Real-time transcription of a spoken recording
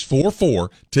44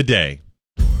 today.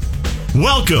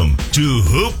 Welcome to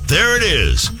Hoop There It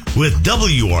Is with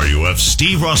WRUF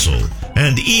Steve Russell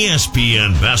and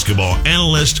ESPN basketball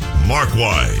analyst Mark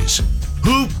Wise.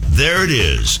 Hoop There It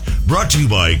Is, brought to you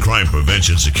by Crime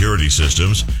Prevention Security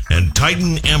Systems and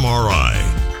Titan MRI.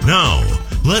 Now,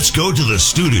 let's go to the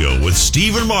studio with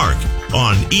Steve and Mark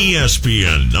on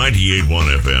ESPN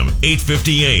 98.1 FM,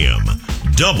 850 AM,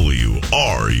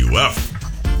 WRUF.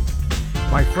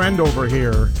 My friend over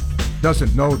here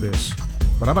doesn't know this,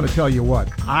 but I'm going to tell you what.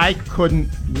 I couldn't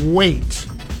wait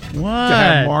to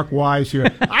have Mark Wise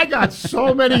here. I got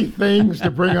so many things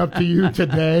to bring up to you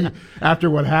today after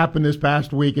what happened this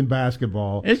past week in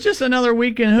basketball. It's just another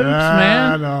week in hoops,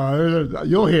 man. No,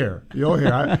 you'll hear.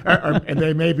 And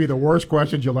they may be the worst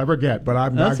questions you'll ever get, but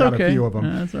I've got a few of them.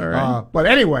 That's all right. But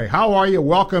anyway, how are you?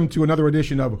 Welcome to another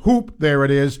edition of Hoop There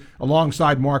It Is,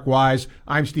 alongside Mark Wise.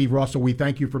 I'm Steve Russell. We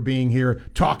thank you for being here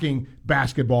talking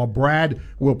basketball. Brad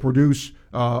will produce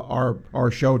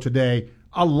our show today.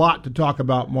 A lot to talk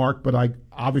about, Mark, but I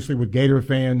obviously with Gator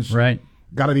fans, right,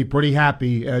 got to be pretty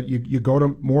happy. You go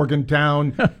to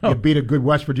Morgantown, you beat a good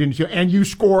West Virginia team, and you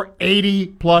score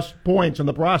 80-plus points in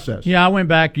the process. Yeah, I went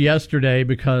back yesterday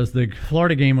because the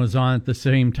Florida game was on at the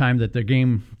same time that the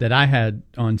game that I had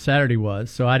on Saturday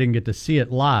was, so I didn't get to see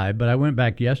it live, but I went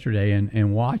back yesterday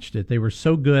and watched it. They were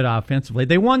so good offensively.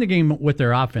 They won the game with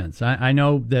their offense. I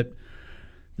know that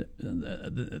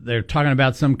they're talking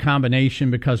about some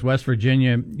combination because West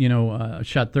Virginia,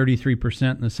 shot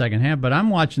 33% in the second half. But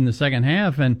I'm watching the second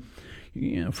half, and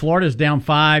Florida's down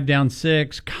 5, down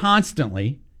 6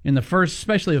 constantly in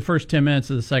especially the first 10 minutes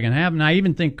of the second half. And I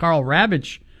even think Carl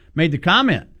Ravitch made the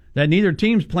comment that neither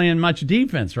team's playing much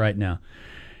defense right now.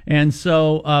 And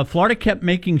so Florida kept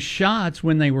making shots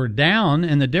when they were down,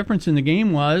 and the difference in the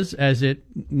game was as it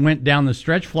went down the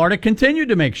stretch, Florida continued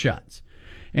to make shots.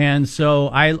 And so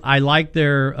I like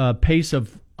their pace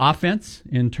of offense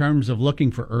in terms of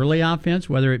looking for early offense,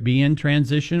 whether it be in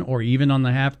transition or even on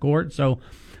the half court. So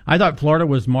I thought Florida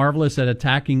was marvelous at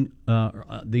attacking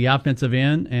the offensive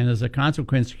end, and as a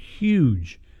consequence,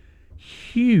 huge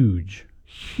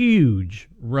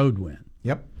road win.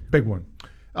 Yep, big one.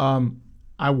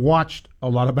 I watched a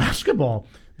lot of basketball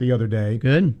the other day.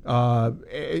 Good.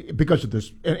 Because of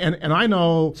this. And I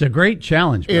know it's a great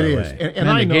challenge, by the way. And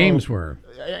I know, games were.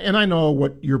 And I know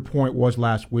what your point was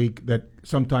last week, that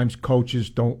sometimes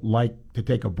coaches don't like to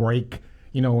take a break,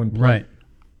 and play. Right.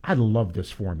 I love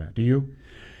this format. Do you?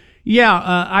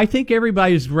 Yeah, I think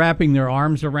everybody's wrapping their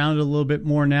arms around it a little bit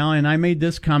more now. And I made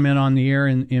this comment on the air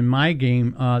in my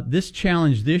game. This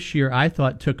challenge this year, I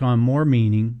thought, took on more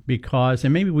meaning because,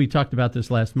 and maybe we talked about this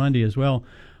last Monday as well,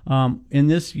 in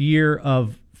this year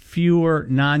of fewer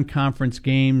non-conference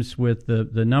games, with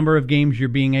the number of games you're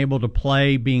being able to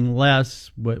play being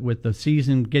less, with the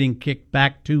season getting kicked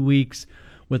back 2 weeks,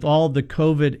 with all the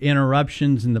COVID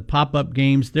interruptions and the pop-up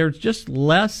games, there's just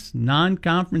less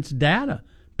non-conference data,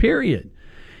 period.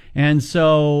 And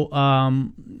so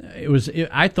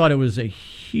I thought it was a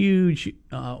huge,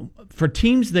 for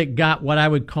teams that got what I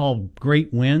would call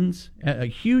great wins, a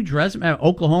huge resume.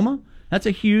 Oklahoma, that's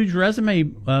a huge resume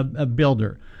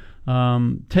builder.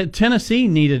 Tennessee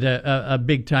needed a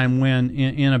big-time win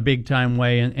in a big-time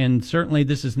way, and certainly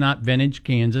this is not vintage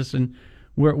Kansas, and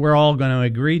we're all going to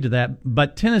agree to that.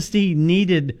 But Tennessee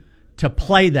needed to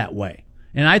play that way,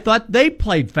 and I thought they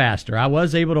played faster. I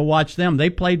was able to watch them.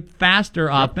 They played faster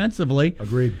offensively.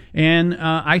 Agreed. And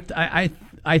I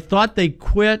thought they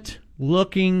quit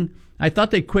looking. I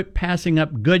thought they quit passing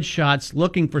up good shots,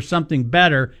 looking for something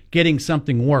better, getting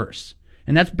something worse.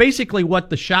 And that's basically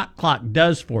what the shot clock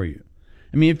does for you.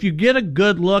 I mean, if you get a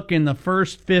good look in the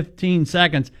first 15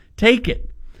 seconds, take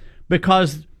it.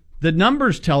 Because the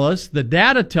numbers tell us, the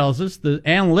data tells us, the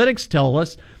analytics tell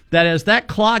us that as that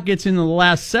clock gets into the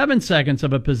last 7 seconds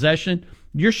of a possession,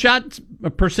 your shot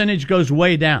percentage goes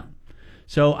way down.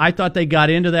 So I thought they got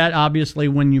into that. Obviously,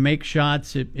 when you make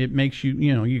shots, it makes you,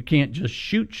 you can't just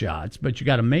shoot shots, but you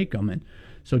got to make them. And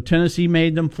so Tennessee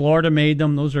made them, Florida made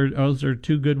them. Those are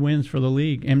two good wins for the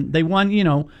league, and they won.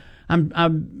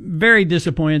 I'm very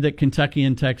disappointed that Kentucky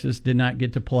and Texas did not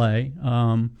get to play.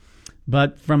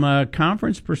 But from a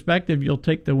conference perspective, you'll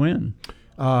take the win.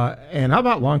 And how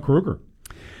about Lon Kruger?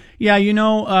 Yeah,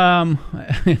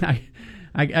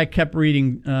 I kept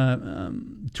reading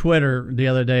Twitter the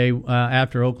other day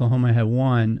after Oklahoma had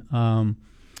won, and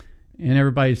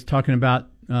everybody's talking about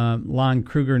Lon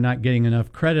Kruger not getting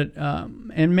enough credit,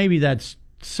 and maybe that's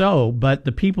so, but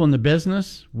the people in the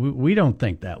business, we don't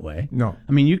think that way. No.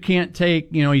 I mean, you can't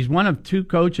take, he's one of two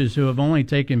coaches who've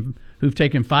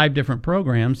taken 5 different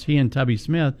programs, he and Tubby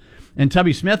Smith, And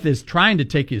Tubby Smith is trying to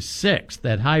take his 6th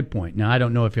at High Point. Now, I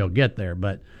don't know if he'll get there,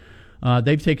 but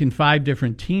they've taken 5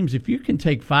 different teams. If you can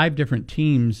take 5 different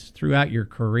teams throughout your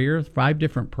career, 5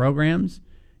 different programs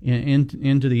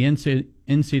into the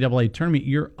NCAA tournament,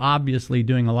 you're obviously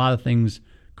doing a lot of things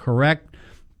correct.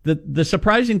 The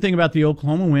surprising thing about the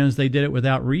Oklahoma win is they did it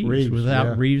without Reeves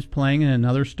Reeves playing and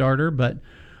another starter. But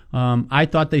I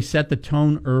thought they set the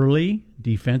tone early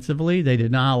defensively. They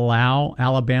did not allow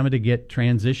Alabama to get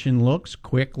transition looks,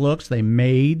 quick looks. They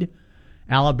made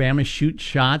Alabama shoot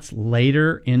shots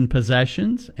later in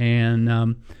possessions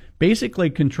and basically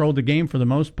controlled the game for the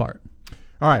most part.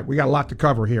 All right, we got a lot to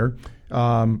cover here.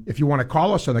 If you want to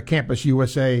call us on the Campus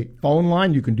USA phone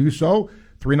line, you can do so.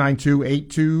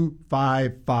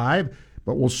 392-8255.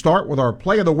 But we'll start with our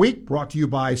Play of the Week, brought to you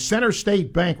by Center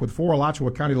State Bank, with 4 Alachua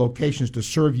County locations to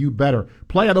serve you better.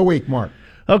 Play of the Week, Mark.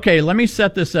 Okay, let me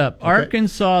set this up. Okay.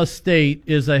 Arkansas State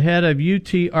is ahead of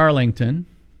UT Arlington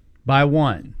by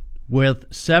 1 with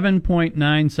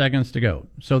 7.9 seconds to go.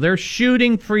 So they're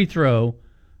shooting free throw,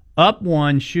 up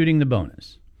 1, shooting the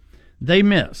bonus. They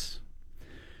miss.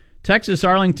 Texas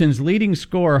Arlington's leading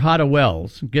scorer, Hada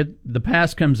Wells, the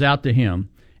pass comes out to him,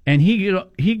 and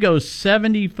he goes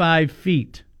 75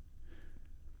 feet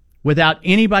without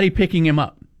anybody picking him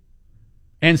up.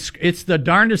 And it's the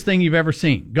darndest thing you've ever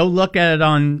seen. Go look at it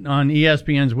on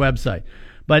ESPN's website.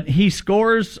 But he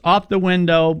scores off the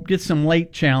window, gets some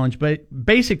late challenge, but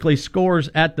basically scores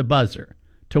at the buzzer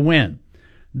to win.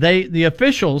 The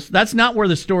officials, that's not where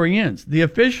the story ends. The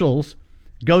officials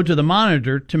go to the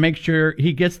monitor to make sure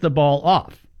he gets the ball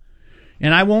off.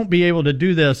 And I won't be able to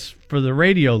do this for the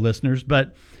radio listeners,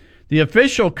 but the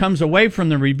official comes away from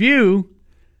the review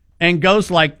and goes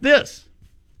like this.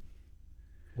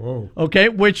 Whoa. Okay,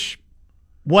 which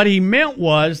what he meant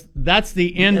was that's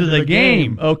the end of the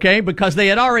game, okay, because they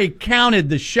had already counted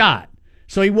the shot.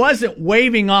 So he wasn't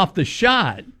waving off the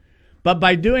shot, but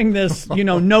by doing this,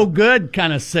 no good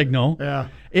kind of signal,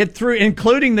 it threw,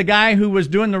 including the guy who was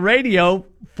doing the radio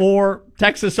for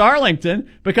Texas Arlington,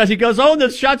 because he goes, "Oh,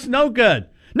 this shot's no good."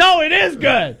 No, it is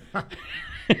good.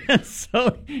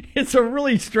 So it's a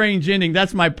really strange ending.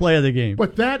 That's my play of the game.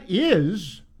 But that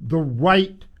is the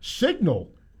right signal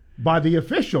by the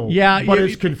official. Yeah, but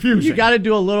it's confusing. You got to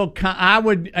do a little. I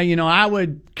would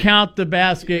count the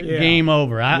basket, game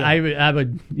over. I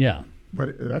would. Yeah.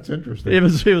 But that's interesting. It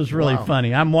was really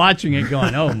funny. I'm watching it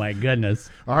going, oh, my goodness.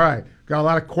 All right. Got a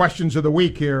lot of questions of the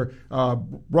week here,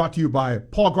 brought to you by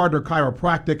Paul Gardner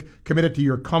Chiropractic, committed to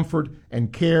your comfort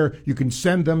and care. You can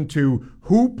send them to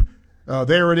hoop,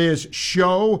 there it is,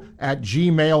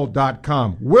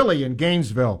 show@gmail.com. Willie in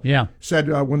Gainesville said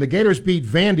when the Gators beat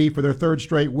Vandy for their 3rd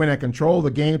straight win and control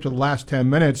the game to the last 10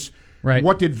 minutes,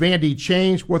 what did Vandy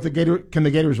change? What can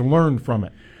the Gators learn from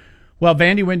it? Well,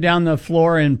 Vandy went down the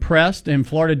floor and pressed, and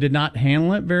Florida did not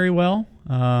handle it very well.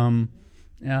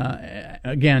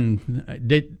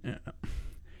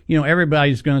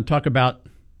 Everybody's going to talk about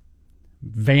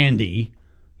Vandy,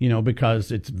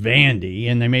 because it's Vandy,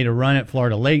 and they made a run at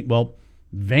Florida late. Well,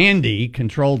 Vandy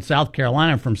controlled South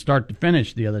Carolina from start to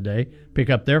finish the other day,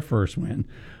 pick up their first win.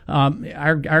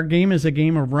 Our game is a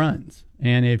game of runs,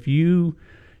 and if you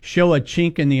show a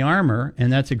chink in the armor,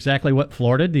 and that's exactly what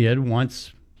Florida did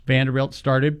once Vanderbilt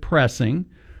started pressing,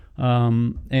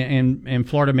 and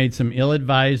Florida made some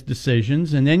ill-advised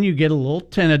decisions, and then you get a little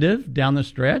tentative down the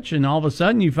stretch, and all of a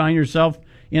sudden you find yourself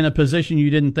in a position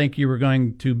you didn't think you were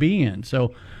going to be in.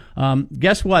 So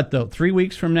guess what, though? 3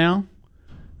 weeks from now,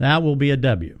 that will be a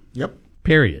W. Yep.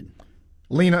 Period.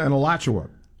 Lena and Alachua.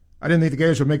 I didn't think the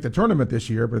Gators would make the tournament this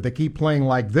year, but if they keep playing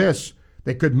like this,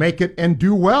 they could make it and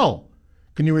do well.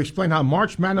 Can you explain how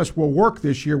March Madness will work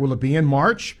this year? Will it be in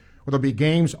March? Or there'll be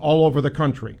games all over the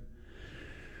country?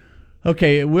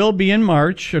 Okay, it will be in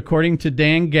March, according to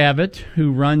Dan Gavitt,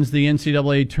 who runs the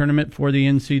NCAA tournament for the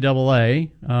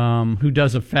NCAA, who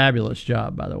does a fabulous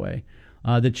job, by the way.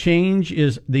 The change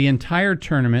is the entire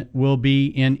tournament will be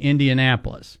in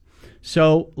Indianapolis.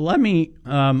 So let me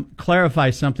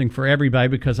clarify something for everybody,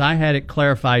 because I had it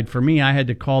clarified for me. I had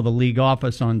to call the league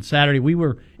office on Saturday. We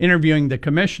were interviewing the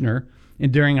commissioner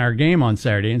during our game on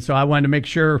Saturday, and so I wanted to make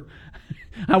sure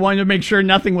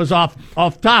nothing was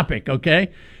off topic, okay?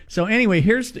 So anyway,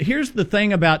 here's the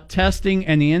thing about testing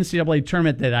and the NCAA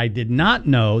tournament that I did not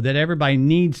know that everybody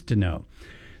needs to know.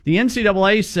 The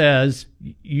NCAA says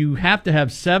you have to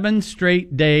have 7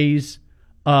 straight days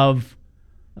of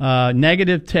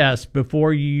negative tests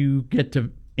before you get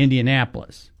to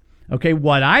Indianapolis. Okay,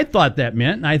 what I thought that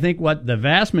meant, and I think what the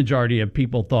vast majority of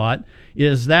people thought,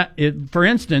 is that, for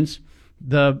instance,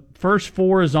 the first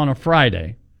 4 is on a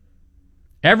Friday,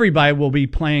 everybody will be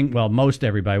playing. Well, most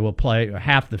everybody will play. Or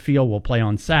half the field will play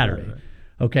on Saturday. Right.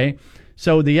 Okay,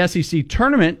 so the SEC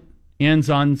tournament ends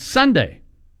on Sunday.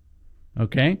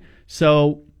 Okay,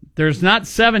 so there's not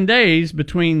 7 days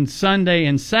between Sunday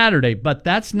and Saturday, but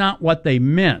that's not what they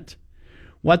meant.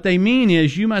 What they mean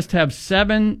is you must have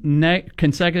 7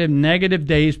 consecutive negative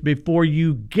days before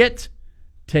you get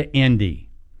to Indy.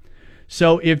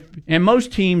 So and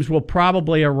most teams will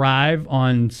probably arrive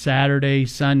on Saturday,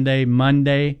 Sunday,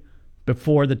 Monday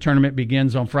before the tournament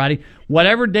begins on Friday.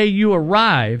 Whatever day you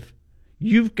arrive,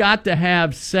 you've got to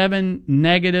have 7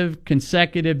 negative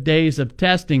consecutive days of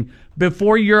testing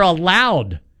before you're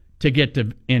allowed to get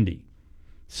to Indy.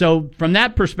 So from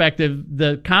that perspective,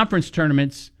 the conference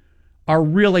tournaments are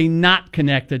really not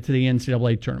connected to the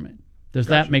NCAA tournament. Does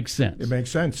that make sense? It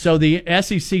makes sense. So the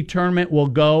SEC tournament will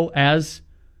go as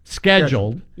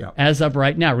scheduled as of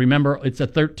right now. Remember, it's a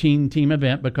 13-team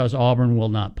event because Auburn will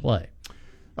not play.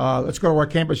 Let's go to our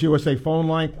Campus USA phone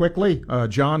line quickly.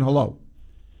 John, hello.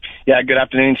 Yeah, good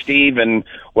afternoon, Steve, and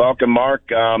welcome, Mark.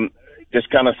 Just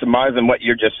kind of surmising what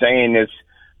you're just saying is,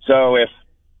 so if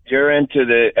you're into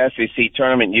the SEC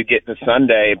tournament, you get to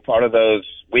Sunday, part of those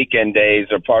weekend days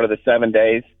or part of the 7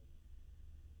 days?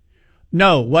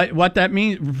 No, what that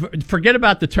means, forget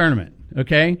about the tournament,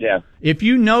 okay? Yeah. If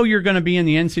you know you're going to be in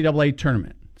the NCAA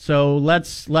tournament, so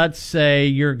let's say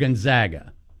you're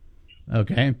Gonzaga,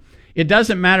 okay? It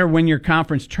doesn't matter when your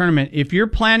conference tournament. If you're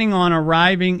planning on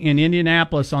arriving in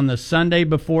Indianapolis on the Sunday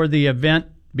before the event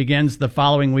begins the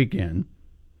following weekend,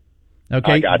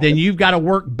 okay, then you've got to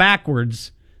work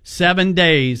backwards 7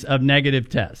 days of negative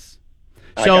tests.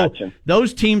 So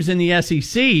those teams in the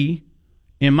SEC,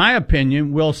 in my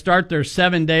opinion, will start their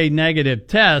 7-day negative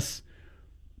tests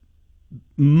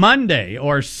Monday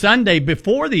or Sunday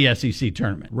before the SEC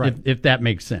tournament, right? If that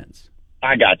makes sense.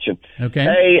 I got you. Okay.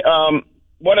 Hey,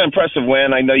 what an impressive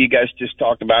win. I know you guys just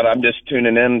talked about it. I'm just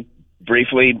tuning in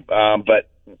briefly, but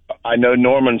I know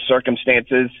Norman's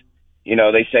circumstances. You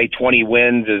know, they say 20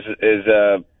 wins is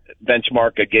a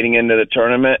benchmark of getting into the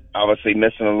tournament, obviously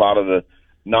missing a lot of the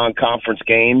non-conference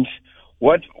games.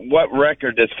 What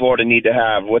record does Florida need to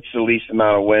have? What's the least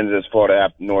amount of wins does Florida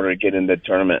have in order to get into the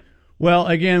tournament? Well,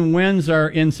 again, wins are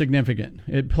insignificant.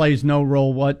 It plays no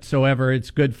role whatsoever.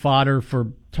 It's good fodder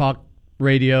for talk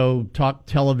radio, talk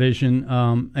television.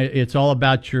 It's all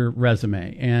about your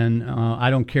resume. And I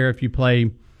don't care if you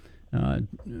play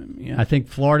I think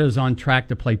Florida's on track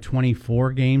to play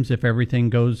 24 games if everything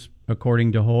goes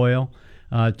according to Hoyle.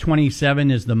 27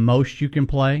 is the most you can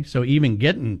play. So even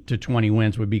getting to 20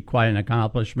 wins would be quite an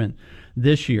accomplishment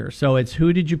this year. So it's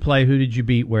who did you play, who did you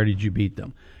beat, where did you beat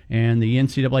them? And the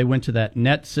NCAA went to that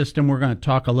net system. We're going to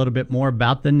talk a little bit more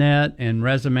about the net and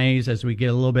resumes as we get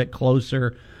a little bit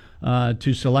closer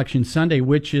to Selection Sunday,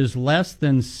 which is less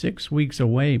than 6 weeks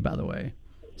away, by the way.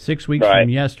 6 weeks from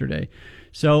yesterday.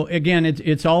 So, again,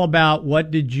 it's all about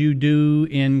what did you do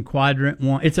in Quadrant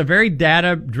 1. It's a very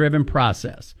data-driven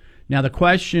process. Now, the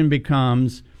question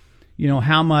becomes,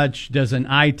 how much does an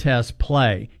eye test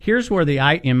play? Here's where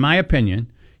in my opinion,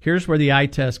 here's where the eye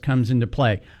test comes into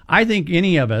play. I think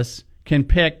any of us can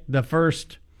pick the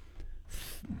first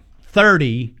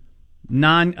 30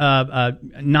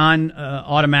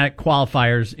 non-automatic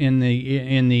qualifiers in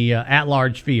the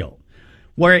at-large field.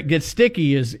 Where it gets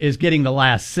sticky is getting the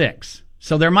last 6.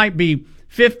 So there might be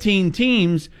 15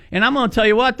 teams, and I'm going to tell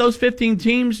you what, those 15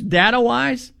 teams,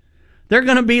 data-wise, they're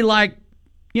going to be like,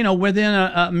 within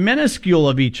a minuscule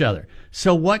of each other.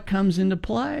 So what comes into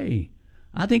play?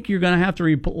 I think you're going to have to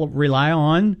rely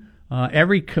on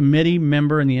every committee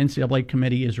member in the NCAA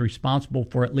committee is responsible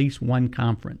for at least one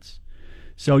conference.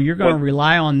 So you're going to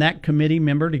rely on that committee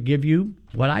member to give you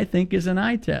what I think is an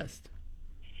eye test.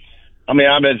 I mean,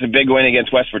 it's a big win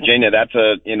against West Virginia. That's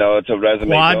it's a resume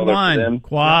builder for them.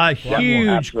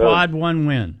 Huge Quad 1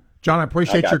 win. John, I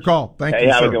appreciate your call. Thank you,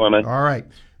 have sir. A good one, man. All right.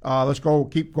 Let's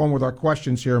keep going with our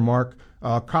questions here, Mark.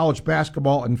 College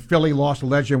basketball and Philly lost a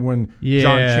legend when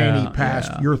John Chaney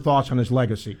passed. Your thoughts on his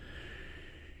legacy?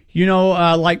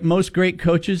 Like most great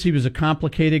coaches, he was a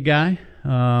complicated guy.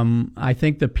 I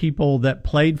think the people that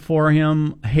played for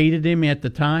him hated him at the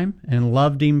time and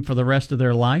loved him for the rest of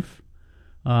their life.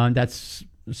 That's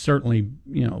certainly,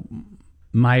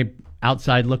 my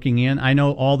outside looking in. I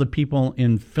know all the people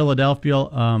in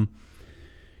Philadelphia,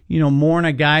 mourn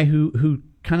a guy who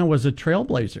kind of was a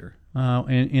trailblazer.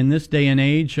 In this day and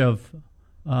age of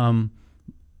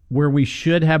where we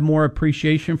should have more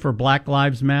appreciation for Black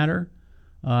Lives Matter,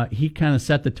 he kind of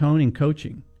set the tone in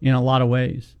coaching in a lot of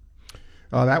ways.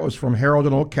 That was from Harold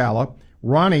in Ocala.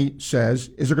 Ronnie says,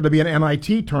 is there going to be an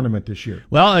NIT tournament this year?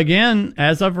 Well, again,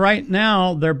 as of right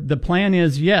now, the plan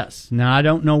is yes. Now, I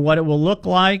don't know what it will look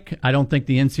like. I don't think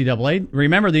the NCAA,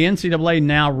 remember, the NCAA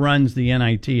now runs the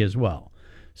NIT as well.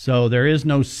 So there is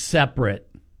no separate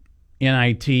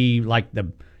NIT like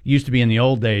the used to be in the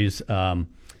old days,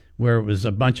 where it was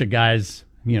a bunch of guys,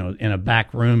 in a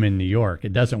back room in New York.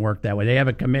 It doesn't work that way. They have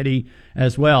a committee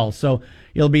as well. So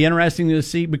it'll be interesting to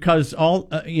see because are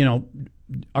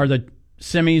the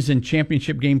semis and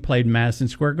championship game played in Madison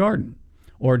Square Garden?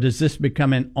 Or does this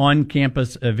become an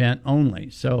on-campus event only?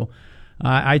 So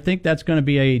I think that's going to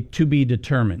be a to be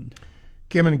determined.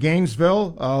 Kim in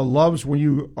Gainesville loves when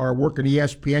you are working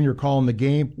ESPN, you're calling the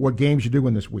game. What games you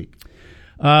doing this week?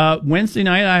 Wednesday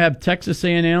night I have Texas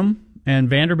A&M and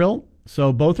Vanderbilt.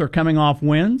 So both are coming off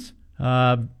wins.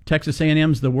 Texas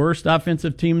A&M's the worst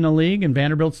offensive team in the league, and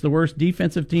Vanderbilt's the worst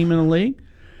defensive team in the league.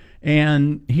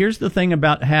 And here's the thing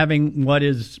about having what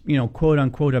is, quote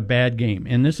unquote, a bad game.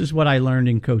 And this is what I learned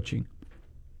in coaching.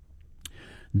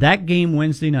 That game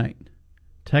Wednesday night,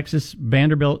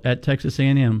 Vanderbilt at Texas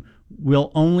A&M,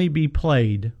 will only be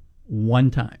played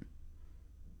one time.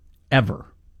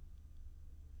 Ever.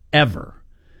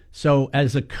 So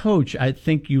as a coach, I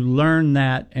think you learn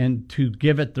that and to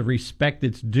give it the respect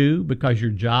it's due because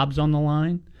your job's on the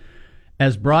line.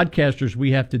 As broadcasters,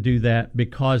 we have to do that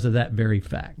because of that very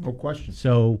fact. No question.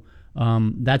 So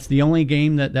that's the only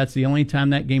game that's the only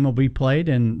time that game will be played,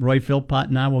 and Roy Philpott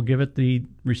and I will give it the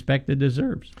respect it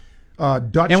deserves.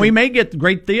 And we may get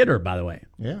great theater, by the way.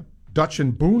 Yeah. Dutch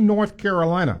in Boone, North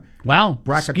Carolina. Wow.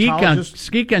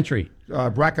 Ski country.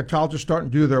 Bracketologists starting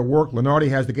to do their work. Lenardi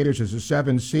has the Gators as a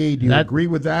 7 seed. Do you agree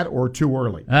with that or too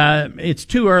early? It's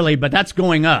too early, but that's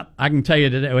going up. I can tell you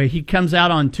today. He comes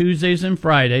out on Tuesdays and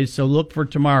Fridays, so look for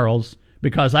tomorrow's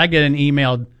because I get an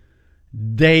email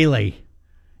daily.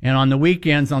 And on the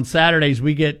weekends, on Saturdays,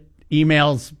 we get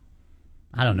emails,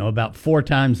 I don't know, about 4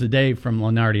 times a day from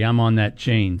Lenardi. I'm on that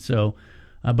chain. So,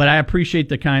 but I appreciate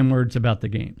the kind words about the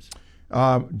games.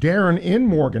 Darren in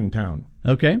Morgantown.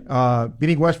 Okay.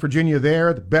 Beating West Virginia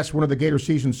there, the best win of the Gator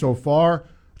season so far.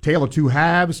 Tale of two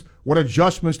halves. What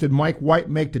adjustments did Mike White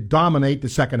make to dominate the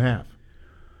second half?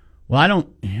 Well,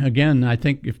 I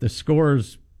think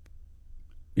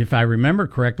if I remember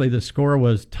correctly, the score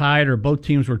was tied or both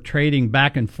teams were trading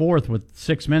back and forth with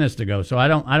 6 minutes to go. So I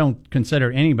don't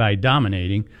consider anybody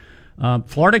dominating.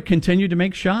 Florida continued to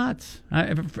make shots.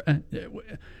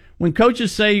 When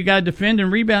coaches say you got to defend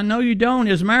and rebound, no, you don't.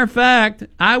 As a matter of fact,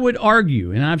 I would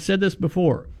argue, and I've said this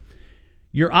before,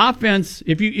 your offense,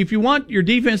 if you want your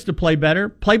defense to play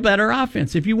better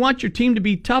offense. If you want your team to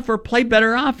be tougher, play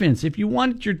better offense. If you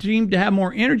want your team to have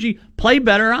more energy, play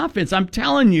better offense. I'm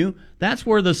telling you, that's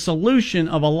where the solution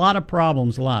of a lot of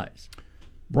problems lies.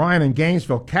 Brian in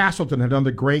Gainesville, Castleton had another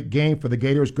great game for the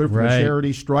Gators. Good for the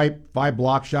charity stripe, 5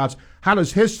 block shots. How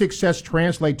does his success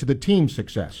translate to the team's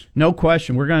success? No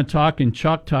question. We're going to talk in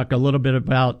Chalk Talk a little bit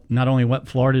about not only what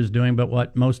Florida is doing, but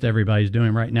what most everybody's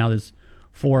doing right now, this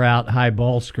 4-out high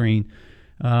ball screen.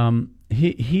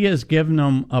 He has given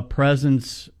them a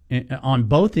presence on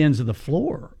both ends of the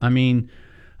floor. I mean,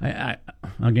 I'm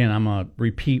going to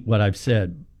repeat what I've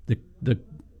said. The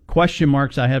question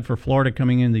marks I had for Florida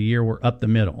coming into the year were up the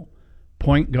middle.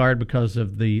 Point guard because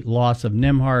of the loss of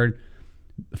Nembhard,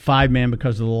 5-man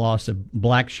because of the loss of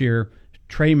Blackshear.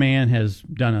 Trey Mann has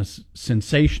done a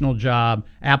sensational job.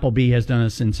 Appleby has done a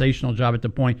sensational job at the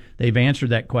point. They've answered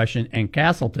that question. And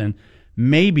Castleton,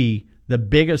 maybe the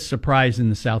biggest surprise in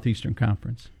the Southeastern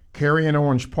Conference. Cary in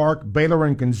Orange Park, Baylor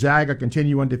and Gonzaga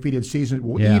continue undefeated season.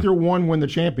 Will either one win the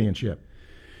championship?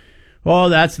 Oh,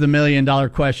 that's the million-dollar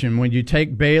question. Would you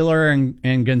take Baylor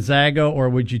and Gonzaga, or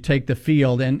would you take the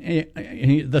field? And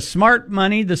the smart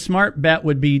money, the smart bet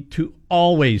would be to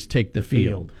always take the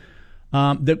field.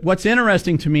 What's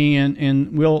interesting to me,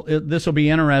 and this will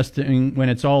be interesting when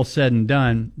it's all said and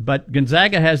done, but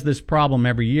Gonzaga has this problem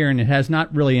every year, and it has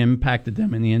not really impacted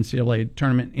them in the NCAA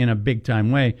tournament in a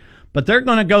big-time way. But they're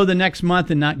going to go the next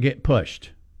month and not get pushed.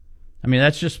 I mean,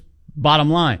 that's just bottom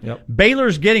line. Yep.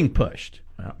 Baylor's getting pushed.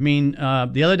 I mean,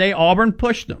 the other day, Auburn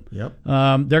pushed them. Yep.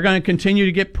 They're going to continue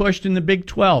to get pushed in the Big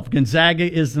 12. Gonzaga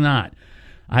is not.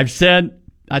 I've said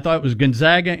I thought it was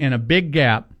Gonzaga and a big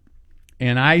gap,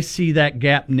 and I see that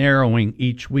gap narrowing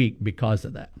each week because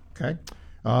of that. Okay.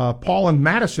 Paul in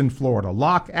Madison, Florida.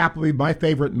 Locke Appleby, my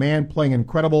favorite man, playing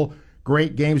incredible,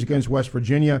 great games against West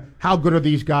Virginia. How good are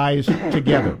these guys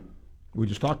together? We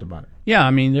just talked about it. Yeah, I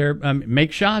mean, they're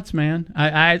make shots, man.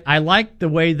 I like the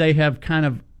way they have kind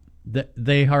of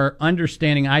they are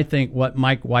understanding, I think, what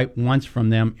Mike White wants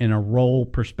from them in a role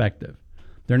perspective.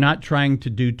 They're not trying to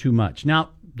do too much.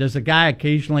 Now, does a guy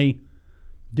occasionally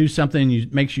do something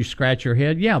makes you scratch your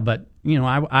head, yeah. But,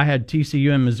 I had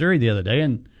TCU and Missouri the other day,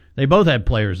 and they both had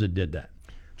players that did that.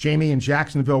 Jamie in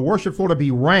Jacksonville, where should Florida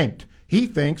be ranked? He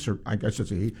thinks, or I guess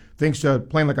he thinks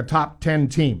playing like a top 10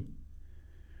 team.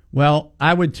 Well,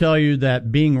 I would tell you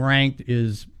that being ranked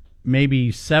is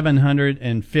maybe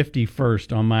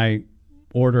 751st on my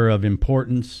order of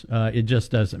importance. It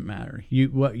just doesn't matter.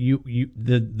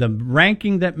 The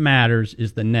ranking that matters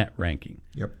is the net ranking.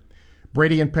 Yep.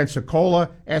 Brady in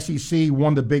Pensacola, SEC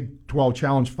won the Big 12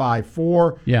 Challenge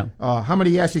 5-4. Yeah. How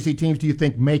many SEC teams do you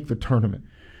think make the tournament?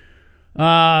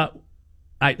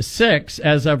 6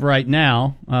 as of right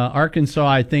now. Arkansas,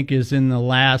 I think, is in the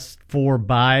last 4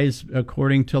 byes,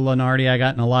 according to Lenardi. I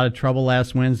got in a lot of trouble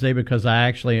last Wednesday because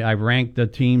I ranked the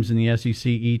teams in the SEC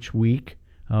each week,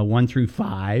 1 through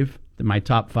 5, my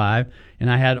top 5, and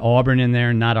I had Auburn in there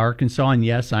and not Arkansas. And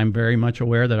yes, I'm very much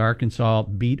aware that Arkansas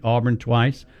beat Auburn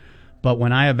twice. But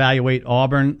when I evaluate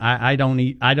Auburn, I don't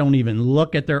even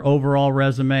look at their overall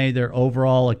resume, their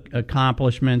overall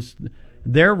accomplishments.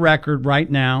 Their record right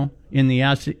now in the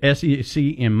SEC,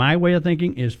 in my way of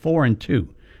thinking, is 4-2,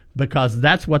 because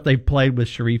that's what they played with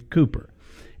Sharif Cooper.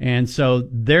 And so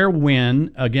their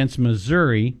win against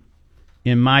Missouri,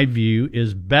 in my view,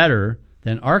 is better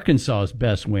than Arkansas's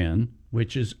best win,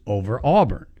 which is over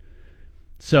Auburn.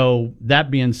 So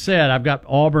that being said, I've got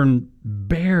Auburn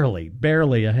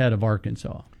barely ahead of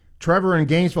Arkansas. Trevor in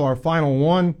Gainesville, our final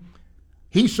one.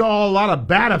 He saw a lot of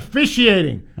bad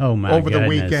officiating over the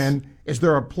weekend. Is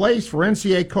there a place for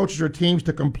NCAA coaches or teams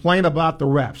to complain about the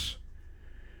refs?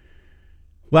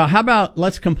 Well, how about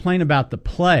let's complain about the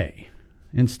play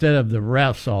instead of the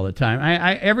refs all the time.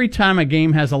 Every time a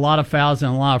game has a lot of fouls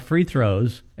and a lot of free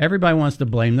throws, everybody wants to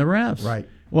blame the refs. Right.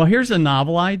 Well, here's a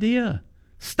novel idea.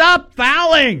 Stop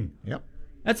fouling. Yep.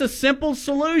 That's a simple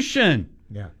solution.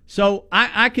 Yeah. So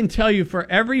I can tell you, for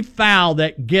every foul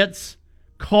that gets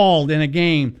called in a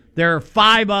game, there are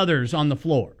 5 others on the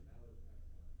floor.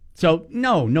 So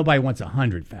nobody wants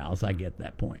 100 fouls. I get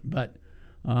that point, but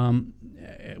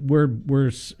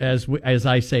we're as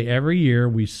I say every year,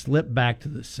 we slip back to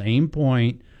the same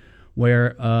point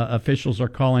where officials are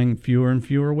calling fewer and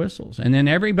fewer whistles, and then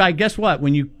everybody. Guess what?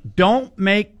 When you don't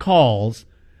make calls,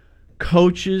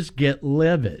 coaches get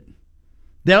livid.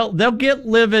 They'll get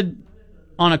livid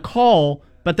on a call,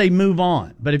 but they move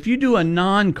on. But if you do a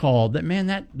non-call,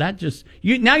 that just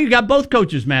you got both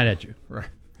coaches mad at you. Right.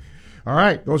 All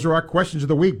right, those are our questions of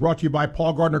the week, brought to you by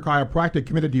Paul Gardner Chiropractic,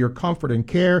 committed to your comfort and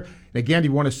care. And again, if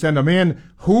you want to send them in,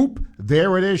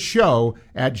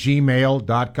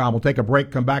 hoopthereitis@gmail.com. We'll take a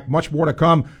break, come back. Much more to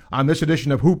come on this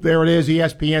edition of Hoop There It Is,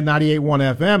 ESPN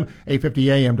 98.1 FM, 850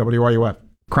 AM, WRUF.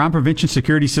 Crime Prevention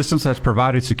Security Systems has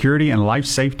provided security and life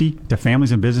safety to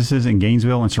families and businesses in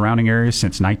Gainesville and surrounding areas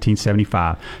since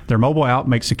 1975. Their mobile app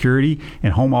makes security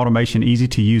and home automation easy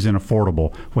to use and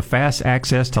affordable. With fast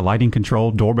access to lighting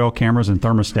control, doorbell cameras, and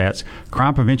thermostats,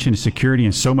 crime prevention, security,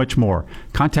 and so much more.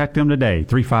 Contact them today,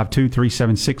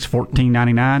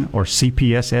 352-376-1499 or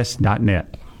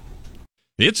cpss.net.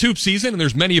 It's hoop season, and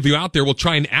there's many of you out there will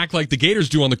try and act like the Gators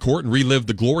do on the court and relive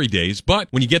the glory days. But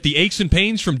when you get the aches and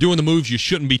pains from doing the moves you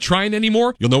shouldn't be trying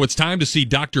anymore, you'll know it's time to see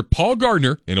Dr. Paul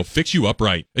Gardner, and he'll fix you up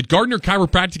right. At Gardner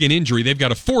Chiropractic and Injury, they've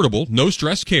got affordable,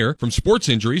 no-stress care. From sports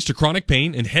injuries to chronic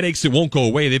pain and headaches that won't go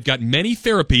away, they've got many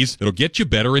therapies that'll get you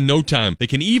better in no time. They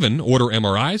can even order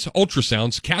MRIs,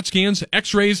 ultrasounds, CAT scans,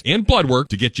 x-rays, and blood work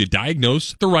to get you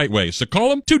diagnosed the right way. So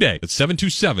call them today at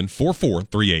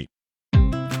 727-4438.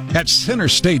 At Center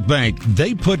State Bank,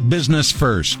 they put business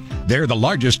first. They're the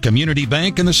largest community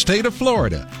bank in the state of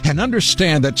Florida and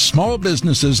understand that small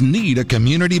businesses need a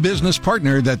community business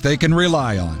partner that they can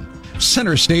rely on.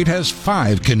 Center State has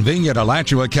 5 convenient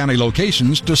Alachua County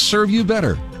locations to serve you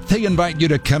better. They invite you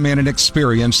to come in and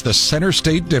experience the Center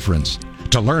State difference.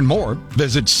 To learn more,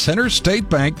 visit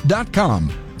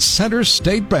centerstatebank.com. Center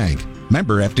State Bank,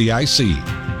 member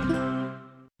FDIC.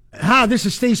 Hi, this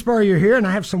is Steve Spurrier here, and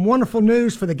I have some wonderful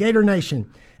news for the Gator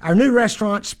Nation. Our new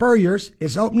restaurant, Spurrier's,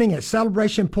 is opening at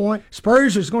Celebration Point.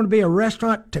 Spurrier's is going to be a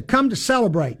restaurant to come to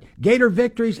celebrate Gator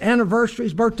victories,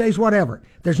 anniversaries, birthdays, whatever.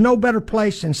 There's no better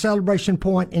place than Celebration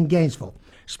Point in Gainesville.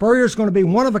 Spurrier's is going to be a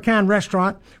one-of-a-kind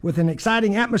restaurant with an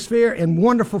exciting atmosphere and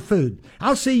wonderful food.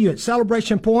 I'll see you at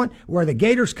Celebration Point, where the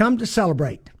Gators come to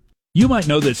celebrate. You might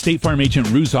know that State Farm agent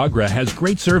Ruz Agra has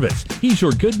great service. He's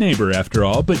your good neighbor, after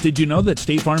all, but did you know that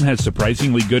State Farm has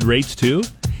surprisingly good rates, too?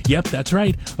 Yep, that's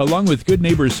right. Along with good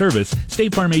neighbor service,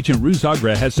 State Farm agent Ruz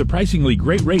Agra has surprisingly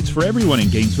great rates for everyone in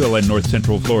Gainesville and North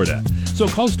Central Florida. So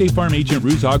call State Farm agent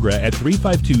Ruz Agra at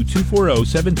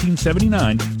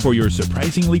 352-240-1779 for your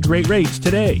surprisingly great rates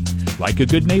today. Like a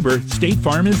good neighbor, State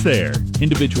Farm is there.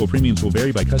 Individual premiums will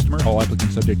vary by customer. All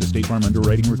applicants subject to State Farm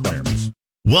underwriting requirements.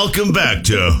 Welcome back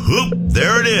to Hoop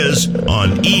There It Is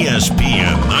on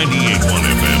ESPN 98.1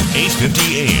 FM,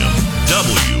 850 AM,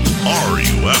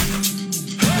 WRUF.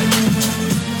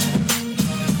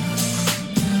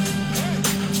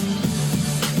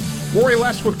 Worry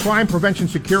less with crime prevention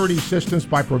security systems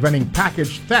by preventing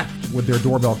package theft with their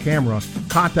doorbell camera.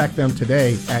 Contact them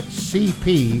today at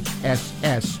cpss.net.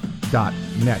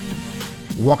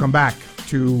 Welcome back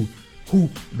to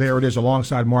Hoop There It Is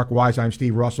alongside Mark Wise. I'm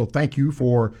Steve Russell. Thank you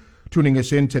for tuning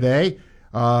us in today.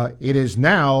 It is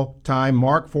now time,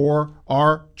 Mark, for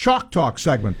our Chalk Talk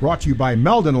segment, brought to you by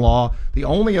Meldon Law, the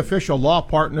only official law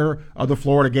partner of the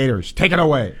Florida Gators. Take it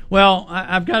away. Well,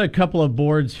 I've got a couple of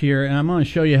boards here, and I'm going to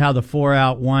show you how the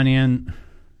 4-out, 1-in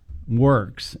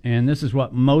works. And this is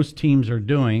what most teams are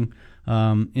doing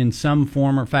in some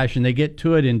form or fashion. They get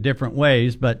to it in different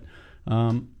ways, but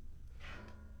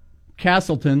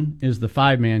Castleton is the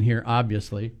 5-man here,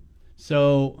 obviously.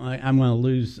 So I'm going to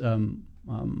lose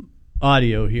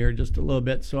audio here just a little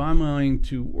bit. So I'm going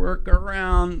to work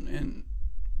around and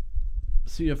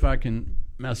see if I can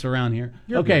mess around here.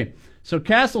 Okay, good. So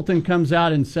Castleton comes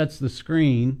out and sets the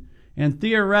screen. And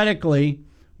theoretically,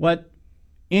 what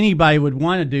anybody would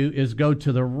want to do is go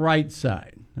to the right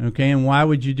side. Okay, and why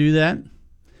would you do that?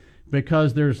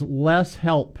 Because there's less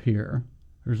help here.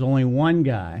 There's only one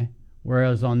guy.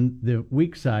 Whereas on the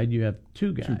weak side, you have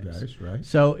two guys. Two guys, right.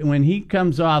 So when he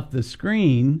comes off the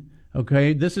screen,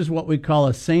 okay, this is what we call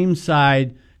a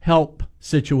same-side help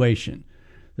situation.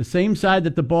 The same side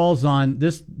that the ball's on,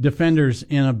 this defender's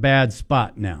in a bad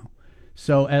spot now.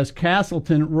 So as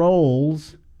Castleton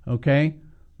rolls, okay,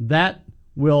 that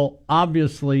will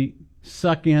obviously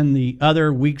suck in the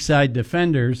other weak-side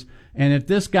defenders. And if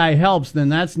this guy helps, then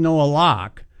that's Noah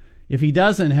Locke. If he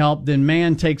doesn't help, then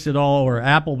Mann takes it all, or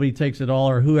Appleby takes it all,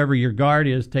 or whoever your guard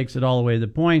is takes it all the way to the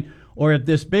point. Or if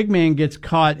this big man gets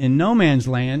caught in no man's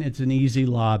land, it's an easy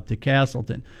lob to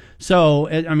Castleton. So,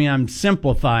 I mean, I'm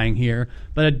simplifying here,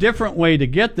 but a different way to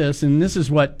get this, and this is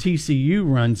what TCU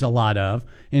runs a lot of,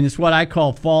 and it's what I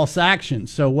call false action.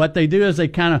 So what they do is they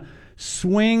kind of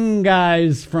swing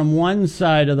guys from one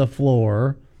side of the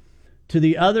floor to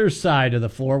the other side of the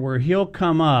floor where he'll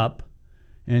come up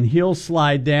and he'll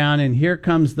slide down, and here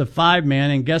comes the 5-man,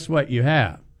 and guess what you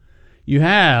have? You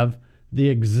have the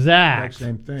exact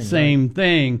same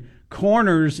thing.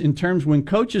 Corners, in terms, when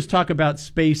coaches talk about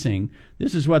spacing,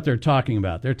 this is what they're talking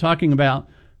about. They're talking about,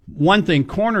 one thing,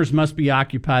 corners must be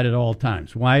occupied at all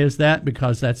times. Why is that?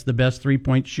 Because that's the best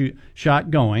three-point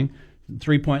shot going.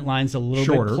 Three-point line's a little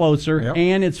shorter, bit closer, yep.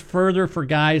 And it's further for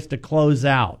guys to close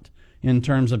out in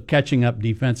terms of catching up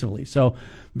defensively. So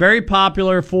very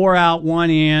popular, 4-out,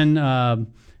 1-in.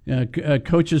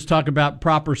 Coaches talk about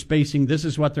proper spacing. This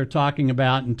is what they're talking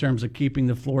about in terms of keeping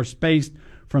the floor spaced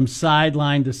from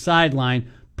sideline to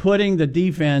sideline, putting the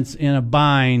defense in a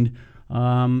bind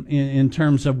in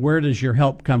terms of where does your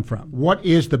help come from. What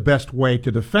is the best way to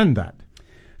defend that?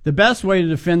 The best way to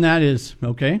defend that is,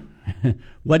 okay,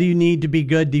 what do you need to be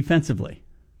good defensively?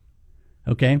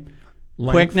 Okay,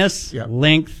 quickness,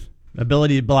 length,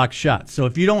 ability to block shots. So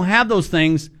if you don't have those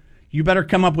things, you better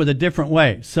come up with a different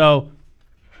way. So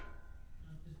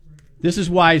this is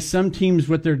why some teams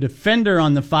with their defender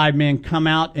on the 5-man come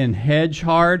out and hedge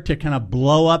hard to kind of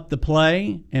blow up the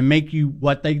play and make you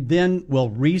what they then will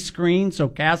rescreen. So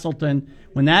Castleton,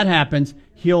 when that happens,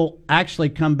 he'll actually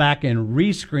come back and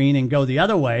rescreen and go the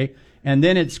other way. And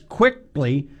then it's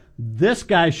quickly, this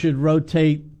guy should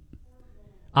rotate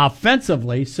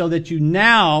offensively so that you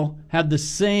now have the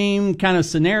same kind of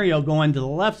scenario going to the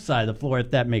left side of the floor,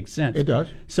 if that makes sense. It does.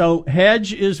 So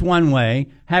hedge is one way.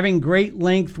 Having great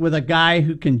length with a guy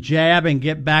who can jab and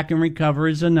get back and recover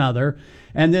is another.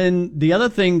 And then the other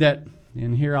thing that,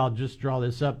 and here I'll just draw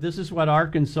this up, this is what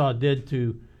Arkansas did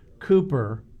to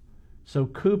Cooper. So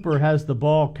Cooper has the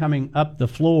ball coming up the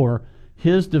floor.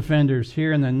 His defender's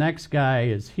here, and the next guy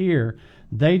is here.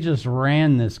 They just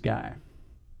ran this guy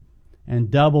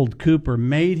and doubled Cooper,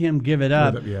 made him give it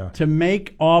up to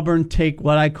make Auburn take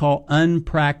what I call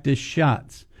unpracticed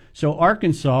shots. So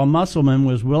Arkansas, Musselman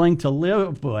was willing to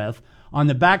live with, on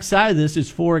the backside of this is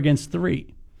 4 against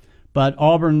 3. But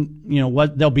Auburn, you know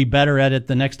what, they'll be better at it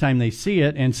the next time they see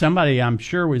it, and somebody I'm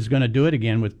sure is going to do it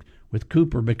again with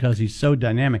Cooper because he's so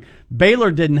dynamic.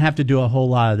 Baylor didn't have to do a whole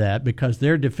lot of that because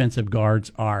their defensive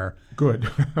guards are good,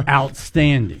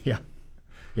 outstanding. Yeah.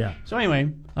 So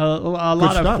anyway, a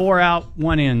lot of 4-out,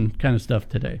 1-in kind of stuff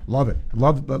today. Love it.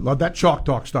 Love that Chalk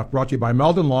Talk stuff brought to you by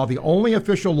Meldon Law, the only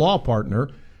official law partner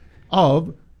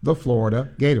of the Florida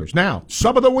Gators. Now,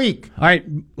 sub of the week. All right,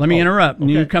 let me interrupt, and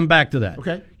you come back to that.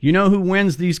 Okay. You know who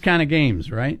wins these kind of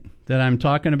games, right, that I'm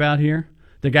talking about here?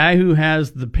 The guy who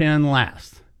has the pen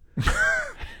last.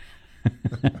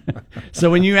 So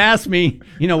when you ask me,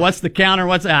 what's the counter,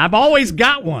 I've always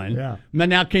got one. Yeah. But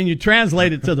now can you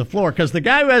translate it to the floor? Because the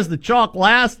guy who has the chalk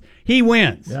last, he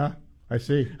wins. Yeah, I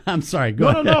see. I'm sorry, go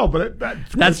ahead. No, but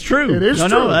that's true. It is true.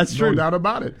 No, that's true. No doubt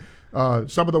about it.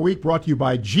 Sub of the week brought to you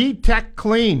by G-Tech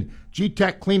Clean.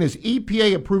 G-Tech Clean is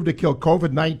EPA approved to kill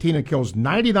COVID-19 and kills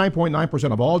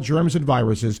 99.9% of all germs and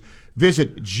viruses.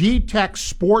 Visit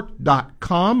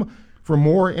gtechsport.com for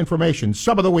more information.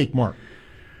 Sub of the week, Mark.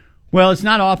 Well, it's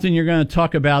not often you're going to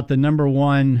talk about the number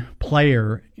one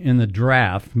player in the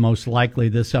draft, most likely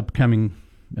this upcoming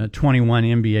 21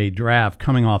 NBA draft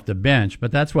coming off the bench,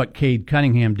 but that's what Cade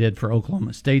Cunningham did for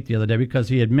Oklahoma State the other day because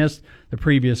he had missed the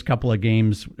previous couple of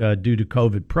games due to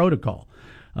COVID protocol.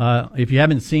 If you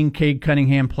haven't seen Cade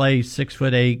Cunningham play,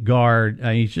 6'8" guard,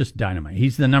 he's just dynamite.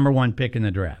 He's the number one pick in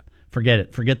the draft. Forget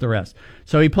it. Forget the rest.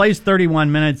 So he plays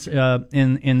 31 minutes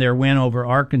in their win over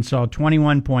Arkansas,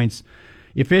 21 points.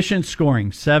 Efficient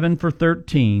scoring, 7 for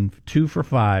 13, 2 for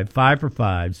 5, 5 for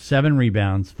 5, 7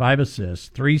 rebounds, 5 assists,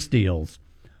 3 steals,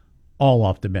 all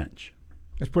off the bench.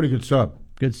 That's pretty good sub.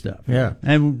 Good stuff. Yeah.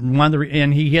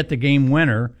 And he hit the game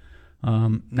winner,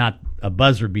 not a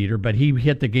buzzer beater, but he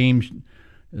hit the game,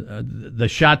 the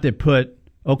shot that put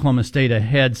Oklahoma State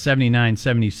ahead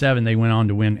 79-77. They went on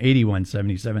to win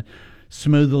 81-77.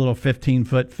 Smooth little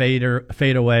 15-foot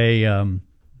fade away.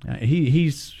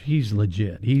 He's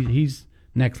legit. He's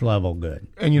next level good.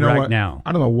 And you know right what? Now.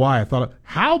 I don't know why I thought,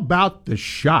 how about the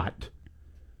shot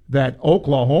that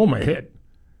Oklahoma hit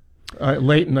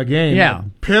late in the game? Yeah.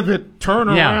 Pivot, turn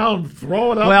around,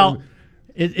 throw it up. Well,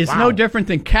 it's no different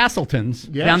than Castleton's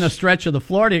down the stretch of the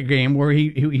Florida game where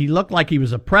he looked like he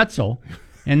was a pretzel,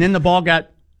 and then the ball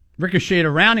got ricocheted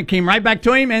around and came right back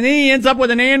to him, and then he ends up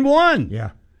with an and one.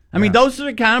 Yeah. I mean, those are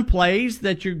the kind of plays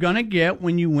that you're going to get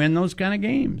when you win those kind of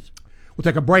games. We'll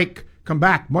take a break. Come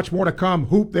back. Much more to come.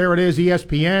 Hoop, there it is,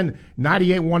 ESPN,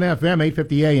 98.1 FM,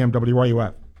 850 AM,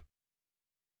 WRUF.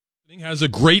 Has a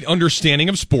great understanding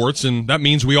of sports, and that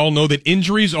means we all know that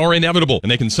injuries are inevitable,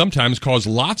 and they can sometimes cause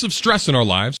lots of stress in our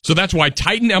lives. So that's why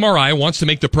Titan MRI wants to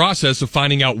make the process of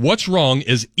finding out what's wrong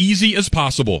as easy as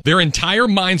possible. Their entire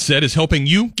mindset is helping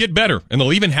you get better, and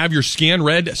they'll even have your scan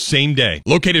read same day.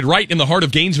 Located right in the heart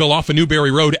of Gainesville off of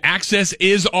Newberry Road, access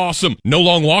is awesome. No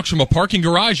long walks from a parking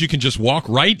garage. You can just walk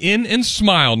right in and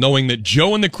smile knowing that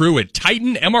Joe and the crew at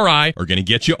Titan MRI are going to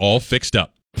get you all fixed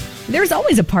up. There's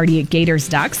always a party at Gators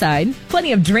Dockside.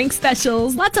 Plenty of drink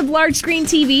specials, lots of large screen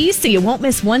TVs so you won't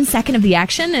miss 1 second of the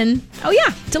action, and, oh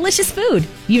yeah, delicious food.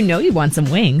 You know you want some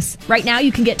wings. Right now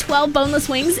you can get 12 boneless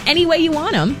wings any way you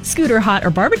want them, Scooter hot or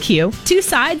barbecue, 2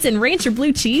 sides and ranch or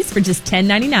blue cheese for just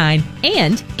 $10.99.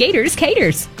 And Gators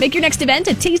Caters. Make your next event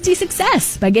a tasty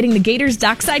success by getting the Gators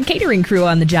Dockside catering crew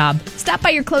on the job. Stop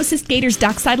by your closest Gators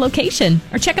Dockside location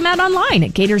or check them out online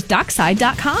at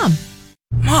gatorsdockside.com.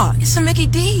 Ma, it's a Mickey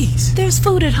D's. There's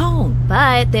food at home.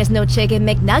 But there's no Chicken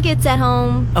McNuggets at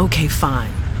home. Okay,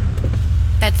 fine.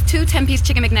 That's 2 10-piece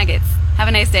Chicken McNuggets. Have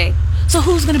a nice day. So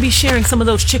who's going to be sharing some of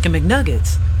those Chicken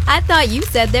McNuggets? I thought you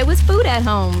said there was food at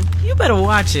home. You better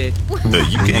watch it.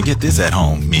 You can't get this at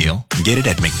home meal. Get it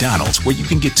at McDonald's, where you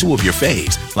can get 2 of your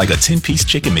faves, like a 10-piece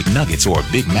Chicken McNuggets or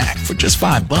a Big Mac for just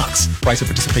 $5. Price of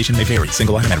participation may vary.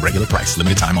 Single item at regular price.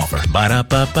 Limited time offer.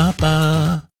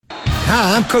 Ba-da-ba-ba-ba.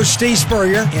 Hi, I'm Coach Steve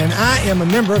Spurrier, and I am a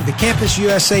member of the Campus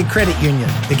USA Credit Union.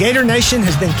 The Gator Nation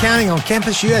has been counting on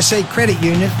Campus USA Credit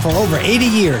Union for over 80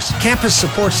 years. Campus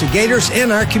supports the Gators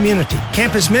and our community.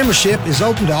 Campus membership is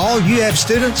open to all UF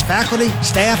students, faculty,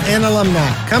 staff, and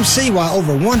alumni. Come see why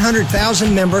over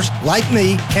 100,000 members, like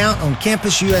me, count on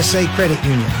Campus USA Credit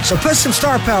Union. So put some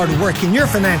star power to work in your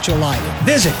financial life.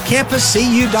 Visit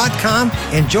campuscu.com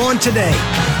and join today.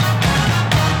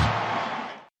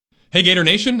 Hey, Gator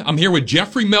Nation, I'm here with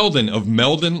Jeffrey Meldon of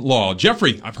Meldon Law.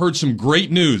 Jeffrey, I've heard some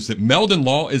great news that Meldon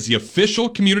Law is the official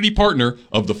community partner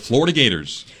of the Florida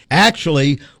Gators.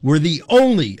 Actually, we're the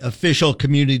only official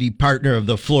community partner of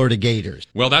the Florida Gators.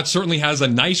 Well, that certainly has a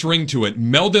nice ring to it.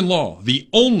 Meldon Law, the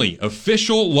only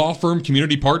official law firm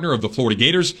community partner of the Florida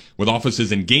Gators, with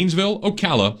offices in Gainesville,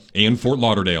 Ocala, and Fort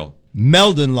Lauderdale.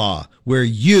 Meldon Law, where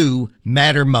you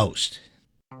matter most.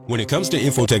 When it comes to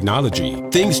info technology,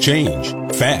 things change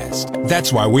fast.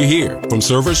 That's why we're here. From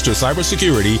servers to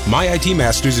cybersecurity, My IT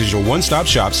Masters is your one-stop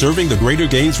shop serving the greater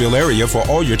Gainesville area for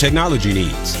all your technology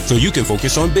needs. So you can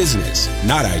focus on business,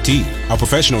 not IT. Our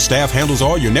professional staff handles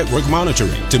all your network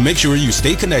monitoring to make sure you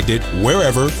stay connected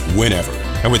wherever, whenever.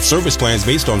 And with service plans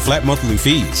based on flat monthly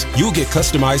fees, you'll get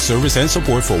customized service and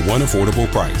support for one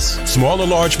affordable price. Small or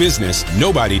large business,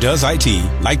 nobody does IT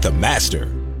like the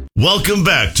master. Welcome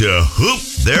back to Hoop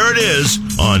There It Is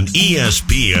on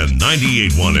ESPN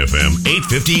 98.1 FM,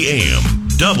 850 AM,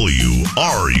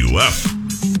 WRUF.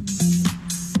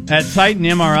 At Titan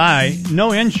MRI,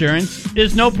 no insurance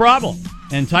is no problem.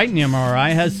 And Titan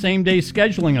MRI has same-day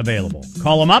scheduling available.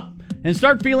 Call them up and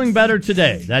start feeling better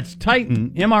today. That's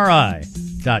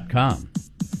TitanMRI.com.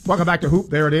 Welcome back to Hoop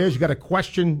There It Is. You got a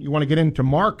question you want to get into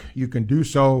Mark? You can do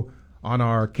so on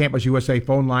our Campus USA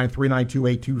phone line,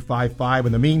 392-8255.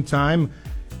 In the meantime,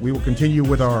 we will continue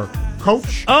with our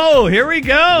coach. Oh, here we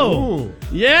go. Ooh.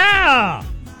 Yeah.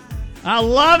 I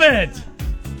love it.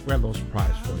 We have a little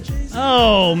surprise for you.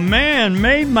 Oh, man,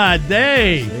 made my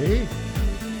day. See?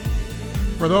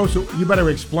 For those who, you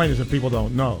better explain this if people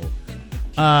don't know.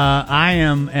 I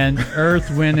am an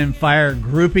Earth, Wind, and Fire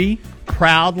groupie.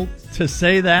 Proud to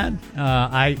say that.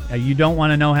 You don't want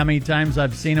to know how many times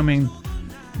I've seen them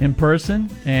in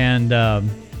person, and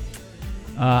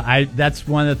that's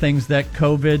one of the things that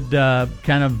COVID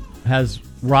kind of has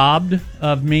robbed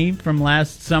of me from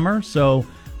last summer. So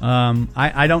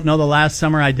I don't know the last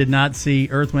summer I did not see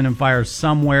Earth, Wind, and Fire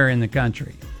somewhere in the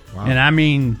country. Wow. And I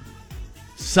mean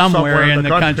somewhere in the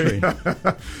country.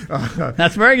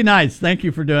 That's very nice. Thank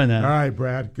you for doing that. All right,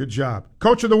 Brad. Good job.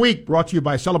 Coach of the Week brought to you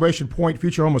by Celebration Point,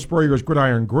 future home of Spurrier's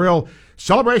Gridiron Grill.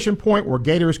 Celebration Point, where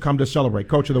Gators come to celebrate.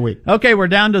 Coach of the Week. Okay, we're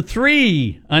down to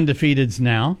 3 undefeateds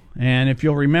now. And if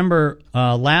you'll remember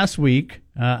last week,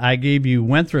 I gave you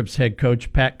Winthrop's head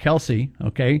coach, Pat Kelsey.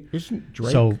 Okay. Isn't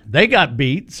Drake? So they got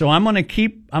beat. So I'm gonna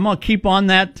keep on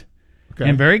that. Okay.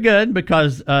 And very good,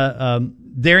 because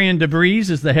Darian DeVries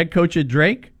is the head coach at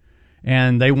Drake,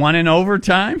 and they won in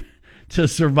overtime to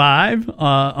survive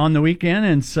on the weekend.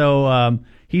 And so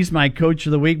he's my coach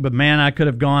of the week. But, man, I could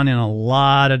have gone in a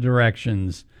lot of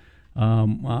directions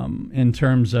in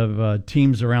terms of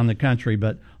teams around the country.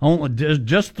 But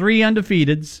just 3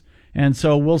 undefeateds, and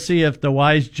so we'll see if the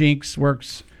wise jinx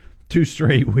works 2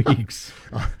 straight weeks.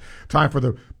 Time for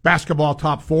the Basketball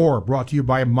Top 4, brought to you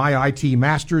by My IT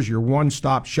Masters, your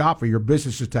one-stop shop for your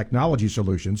business's technology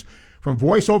solutions. From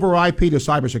voice over IP to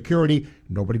cybersecurity,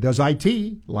 nobody does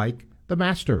IT like the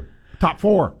master. Top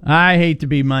 4. I hate to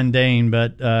be mundane,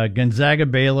 but Gonzaga,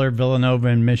 Baylor, Villanova,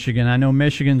 and Michigan. I know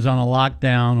Michigan's on a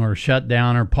lockdown or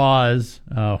shutdown or pause,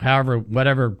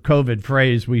 whatever COVID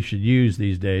phrase we should use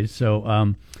these days.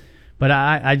 So, but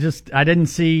I didn't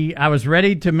see. I was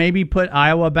ready to maybe put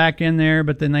Iowa back in there,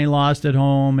 but then they lost at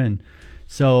home, and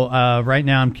so right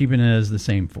now I'm keeping it as the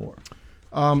same 4.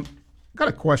 Got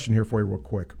a question here for you real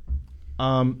quick.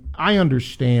 I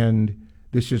understand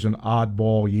this is an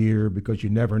oddball year because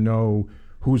you never know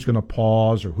who's going to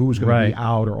pause or who's going to be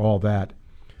out or all that.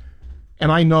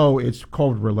 And I know it's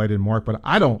COVID-related, Mark, but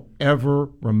I don't ever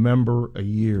remember a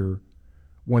year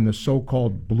when the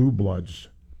so-called blue bloods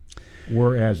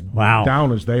were as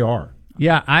down as they are.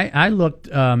 Yeah, I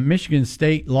looked. Michigan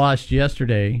State lost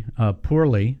yesterday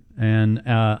poorly, and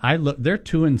I looked. They're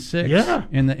 2-6. Yeah.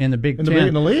 in the Big Ten.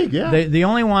 In the league. Yeah. The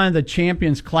only one of the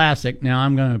Champions Classic. Now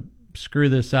I'm going to screw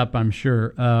this up, I'm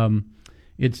sure.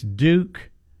 It's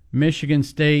Duke, Michigan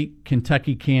State,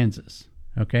 Kentucky, Kansas.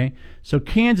 Okay, so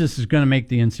Kansas is going to make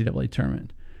the NCAA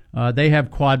tournament. They have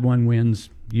quad 1 wins.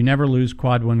 You never lose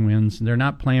quad 1 wins. They're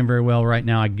not playing very well right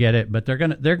now. I get it, but they're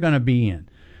gonna be in.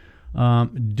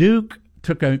 Duke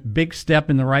took a big step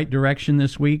in the right direction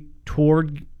this week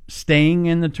toward staying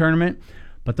in the tournament,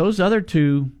 but those other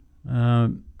 2,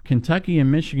 Kentucky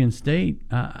and Michigan State,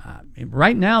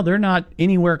 right now they're not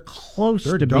anywhere close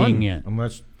to being in.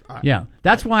 Yeah,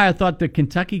 that's why I thought the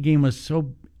Kentucky game was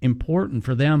so important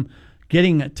for them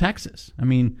getting at Texas. I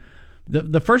mean,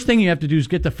 the first thing you have to do is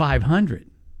get to 500.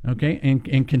 Okay,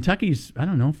 and Kentucky's, I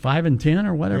don't know, 5-10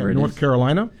 or whatever it is. North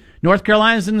Carolina? North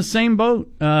Carolina's in the same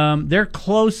boat. They're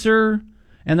closer,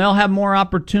 and they'll have more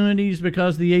opportunities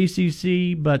because of the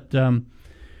ACC, but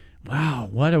wow,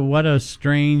 what a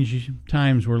strange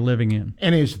times we're living in.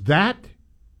 And is that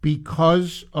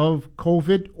because of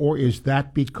COVID, or is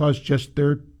that because just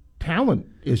their talent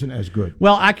isn't as good?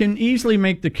 Well, I can easily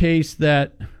make the case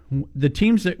that the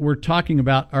teams that we're talking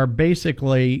about are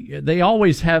basically, they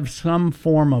always have some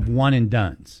form of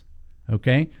one-and-dones,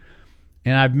 okay?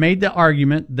 And I've made the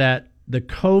argument that the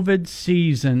COVID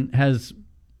season has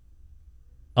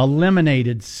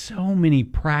eliminated so many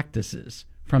practices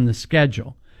from the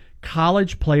schedule.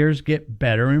 College players get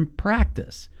better in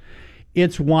practice.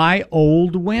 It's why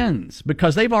old wins,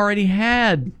 because they've already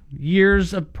had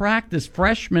years of practice.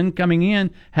 Freshmen coming in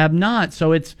have not.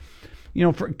 So it's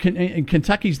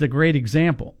Kentucky's the great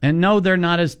example. And no, they're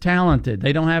not as talented.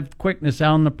 They don't have quickness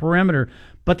out on the perimeter.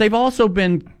 But they've also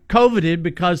been coveted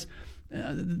because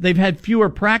they've had fewer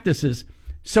practices.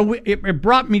 So it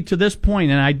brought me to this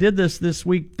point, and I did this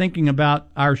week thinking about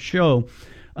our show.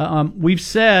 We've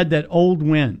said that old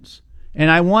wins,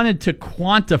 and I wanted to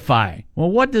quantify.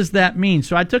 Well, what does that mean?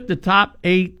 So I took the top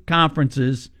 8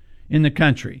 conferences in the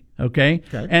country, okay?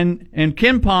 And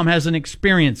KenPom has an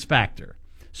experience factor.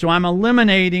 So I'm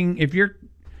eliminating if you're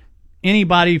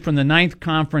anybody from the 9th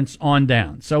conference on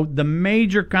down. So the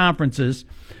major conferences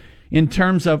in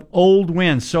terms of old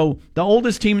wins. So the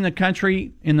oldest team in the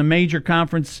country in the major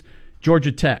conference,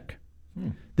 Georgia Tech,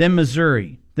 then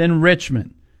Missouri, then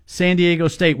Richmond, San Diego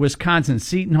State, Wisconsin,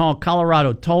 Seton Hall,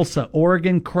 Colorado, Tulsa,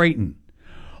 Oregon, Creighton.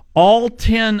 All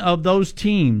 10 of those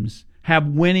teams have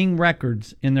winning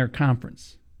records in their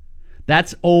conference.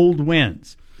 That's old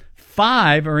wins.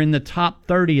 5 are in the top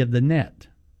 30 of the net.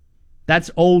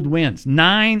 That's old wins.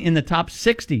 9 in the top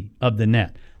 60 of the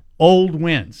net. Old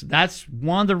wins. That's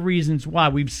one of the reasons why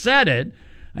we've said it,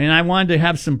 and I wanted to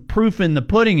have some proof in the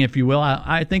pudding, if you will.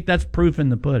 I think that's proof in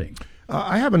the pudding.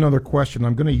 I have another question.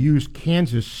 I'm going to use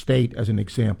Kansas State as an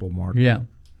example, Mark. Yeah.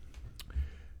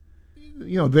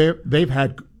 They've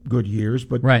had good years,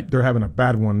 but they're having a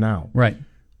bad one now. Right.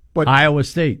 But Iowa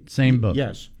State, same boat.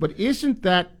 Yes. But isn't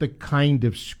that the kind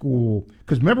of school?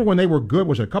 Because remember when they were good,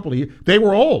 was it a couple of years? They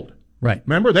were old. Right.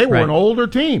 Remember, they were an older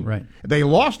team. Right. They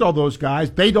lost all those guys.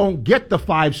 They don't get the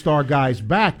 5-star guys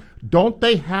back. Don't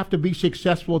they have to be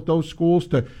successful at those schools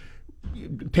to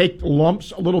take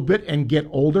lumps a little bit and get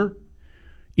older?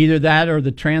 Either that or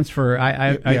the transfer.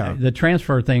 The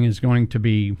transfer thing is going to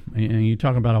be, you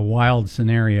talk about a wild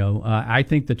scenario. I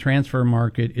think the transfer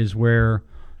market is where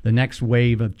the next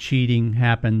wave of cheating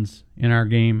happens in our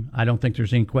game. I don't think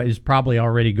there's any question. It's probably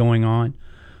already going on.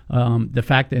 The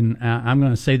fact, and I'm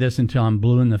going to say this until I'm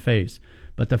blue in the face,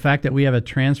 but the fact that we have a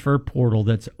transfer portal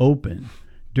that's open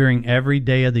during every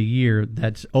day of the year,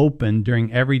 that's open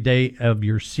during every day of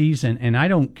your season, and I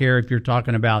don't care if you're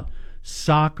talking about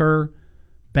soccer,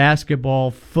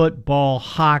 basketball, football,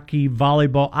 hockey,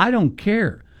 volleyball, I don't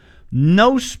care.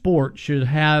 No athlete should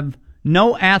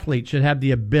have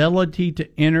the ability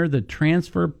to enter the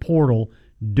transfer portal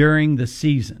during the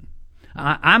season.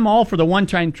 I'm all for the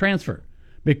one-time transfer,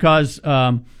 because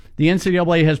the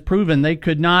NCAA has proven they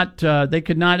could not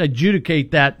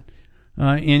adjudicate that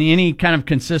in any kind of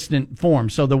consistent form.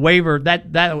 So the waiver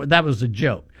that was a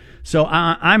joke. So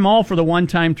I'm all for the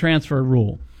one-time transfer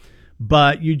rule,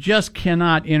 but you just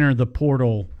cannot enter the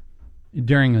portal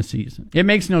during a season. It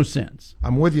makes no sense.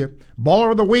 I'm with you.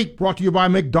 Baller of the Week brought to you by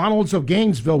McDonald's of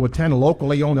Gainesville with 10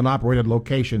 locally owned and operated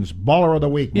locations. Baller of the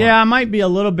Week, Mark. Yeah, I might be a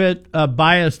little bit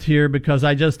biased here because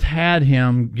I just had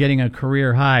him getting a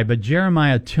career high, but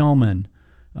Jeremiah Tillman,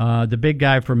 the big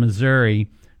guy from Missouri,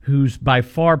 who's by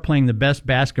far playing the best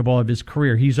basketball of his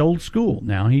career. He's old school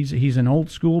now. He's an old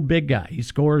school big guy. He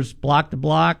scores block to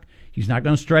block. He's not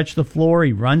going to stretch the floor.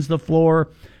 He runs the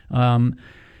floor. In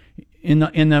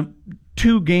the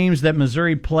 2 games that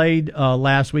Missouri played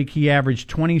last week, he averaged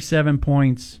 27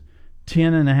 points,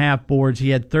 10.5 boards.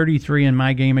 He had 33 in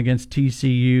my game against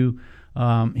TCU.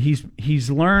 He's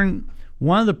learned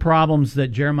one of the problems that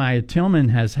Jeremiah Tillman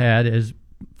has had is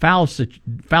foul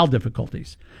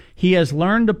difficulties. He has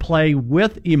learned to play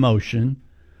with emotion,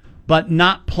 but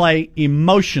not play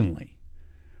emotionally,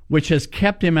 which has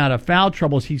kept him out of foul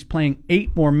troubles. He's playing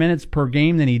 8 more minutes per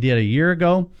game than he did a year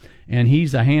ago, and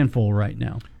he's a handful right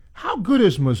now. How good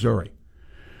is Missouri?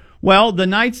 Well, the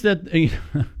nights that,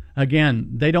 again,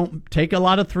 they don't take a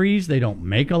lot of threes. They don't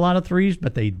make a lot of threes,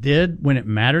 but they did when it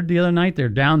mattered the other night. They're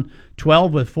down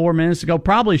 12 with 4 minutes to go.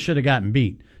 Probably should have gotten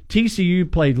beat. TCU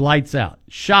played lights out,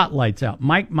 shot lights out.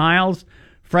 Mike Miles,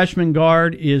 freshman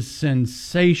guard, is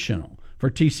sensational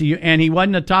for TCU, and he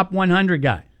wasn't a top 100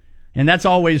 guy. And that's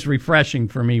always refreshing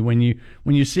for me when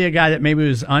you see a guy that maybe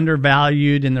was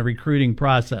undervalued in the recruiting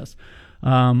process.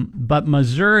 But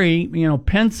Missouri,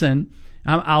 Pinson,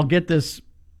 I'll get this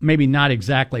maybe not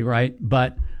exactly right,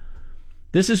 but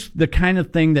this is the kind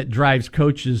of thing that drives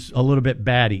coaches a little bit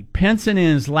batty. Pinson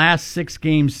in his last 6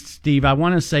 games, Steve, I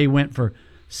want to say went for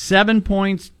 7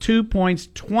 points, 2 points,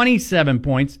 27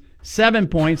 points, 7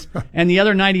 points, and the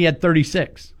other night he had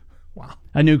 36. Wow.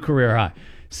 A new career high.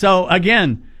 So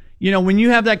again, when you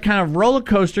have that kind of roller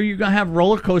coaster, you're going to have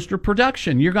roller coaster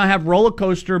production. You're going to have roller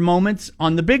coaster moments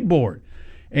on the big board.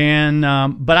 And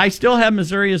but I still have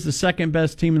Missouri as the second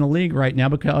best team in the league right now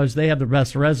because they have the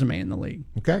best resume in the league.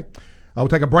 Okay. I'll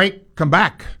take a break. Come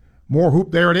back. More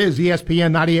Hoop There It Is.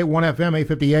 ESPN 98.1 FM,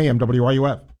 850 AM,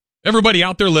 WRUF. Everybody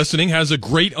out there listening has a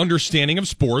great understanding of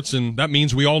sports, and that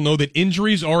means we all know that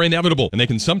injuries are inevitable, and they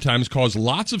can sometimes cause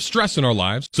lots of stress in our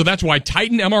lives. So that's why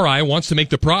Titan MRI wants to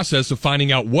make the process of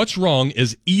finding out what's wrong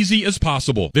as easy as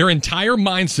possible. Their entire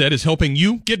mindset is helping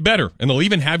you get better, and they'll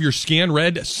even have your scan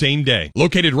read same day.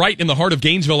 Located right in the heart of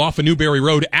Gainesville off of Newberry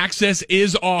Road, access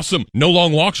is awesome. No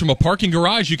long walks from a parking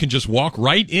garage. You can just walk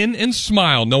right in and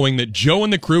smile knowing that Joe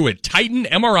and the crew at Titan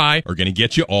MRI are going to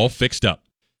get you all fixed up.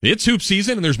 It's hoop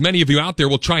season, and there's many of you out there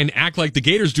will try and act like the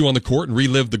Gators do on the court and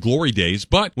relive the glory days.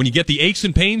 But when you get the aches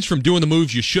and pains from doing the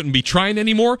moves you shouldn't be trying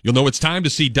anymore, you'll know it's time to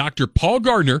see Dr. Paul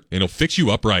Gardner, and he'll fix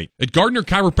you up right. At Gardner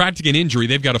Chiropractic and Injury,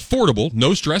 they've got affordable,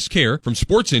 no-stress care. From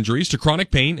sports injuries to chronic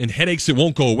pain and headaches that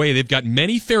won't go away, they've got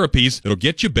many therapies that'll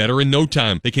get you better in no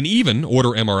time. They can even order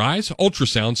MRIs,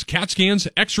 ultrasounds, CAT scans,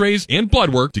 x-rays, and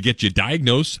blood work to get you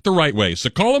diagnosed the right way. So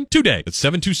call them today at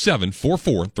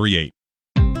 727-4438.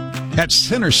 At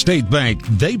Center State Bank,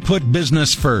 they put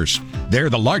business first. They're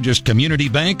the largest community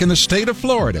bank in the state of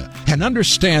Florida and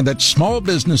understand that small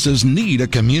businesses need a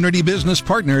community business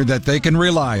partner that they can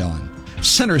rely on.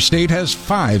 Center State has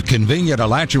 5 convenient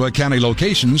Alachua County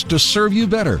locations to serve you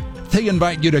better. They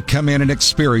invite you to come in and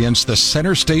experience the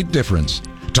Center State difference.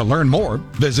 To learn more,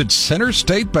 visit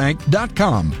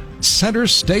centerstatebank.com. Center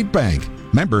State Bank,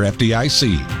 member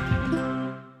FDIC.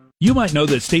 You might know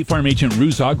that State Farm agent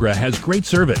Ruz Agra has great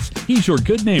service. He's your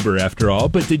good neighbor after all,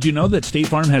 but did you know that State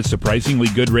Farm has surprisingly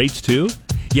good rates too?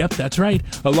 Yep, that's right.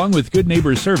 Along with good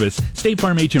neighbor service, State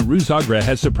Farm agent Ruz Agra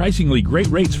has surprisingly great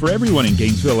rates for everyone in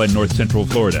Gainesville and North Central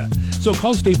Florida. So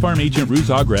call State Farm agent Ruz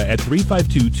Agra at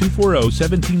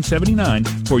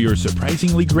 352-240-1779 for your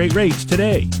surprisingly great rates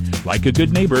today. Like a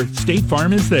good neighbor, State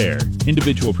Farm is there.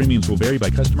 Individual premiums will vary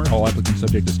by customer. All applicants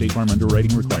subject to State Farm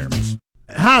underwriting requirements.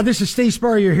 Hi, this is Steve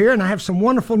Spurrier here, and I have some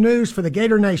wonderful news for the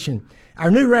Gator Nation.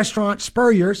 Our new restaurant,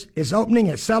 Spurrier's, is opening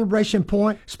at Celebration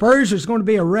Point. Spurrier's is going to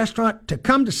be a restaurant to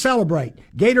come to celebrate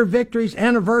Gator victories,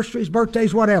 anniversaries,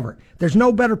 birthdays, whatever. There's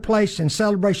no better place than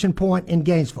Celebration Point in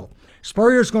Gainesville.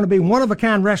 Spurrier's is going to be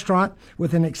one-of-a-kind restaurant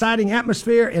with an exciting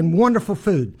atmosphere and wonderful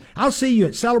food. I'll see you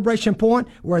at Celebration Point,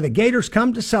 where the Gators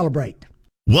come to celebrate.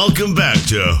 Welcome back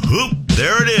to Hoop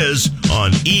There It Is on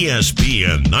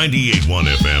ESPN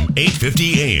 98.1 FM,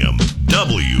 850 AM,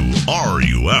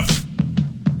 WRUF.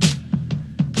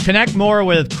 Connect more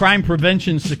with crime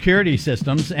prevention security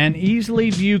systems and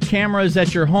easily view cameras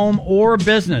at your home or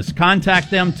business. Contact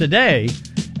them today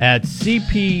at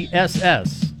cpss.net.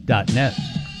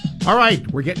 All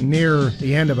right, we're getting near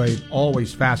the end of a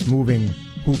always fast-moving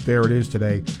Hoop There It Is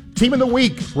today. Team of the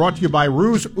Week, brought to you by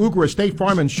Ruz Ugra State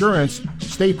Farm Insurance.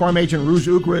 State Farm agent Ruz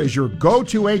Ugra is your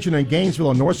go-to agent in Gainesville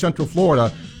and North Central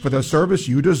Florida for the service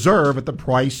you deserve at the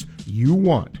price you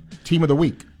want. Team of the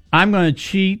Week. I'm going to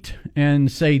cheat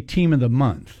and say Team of the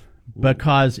Month,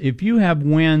 because if you have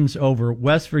wins over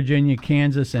West Virginia,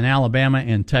 Kansas, and Alabama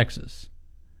and Texas,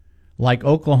 like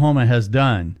Oklahoma has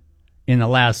done in the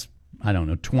last,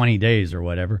 20 days or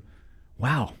whatever,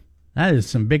 wow, that is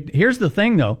some big. Here's the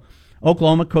thing, though.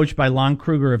 Oklahoma, coached by Lon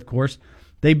Kruger, of course,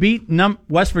 they beat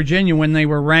West Virginia when they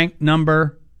were ranked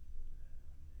number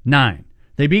 9.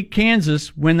 They beat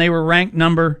Kansas when they were ranked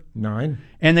number 9.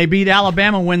 And they beat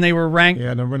Alabama when they were ranked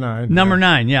number 9. Number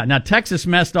 9, yeah. Now, Texas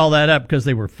messed all that up because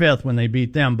they were 5th when they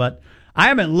beat them, but I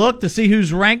haven't looked to see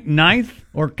who's ranked 9th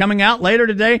or coming out later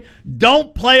today.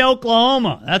 Don't play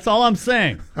Oklahoma. That's all I'm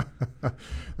saying.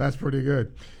 That's pretty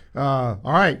good. All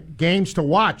right, games to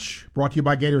watch, brought to you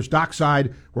by Gators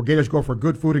Dockside, where Gators go for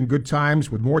good food and good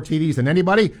times with more TVs than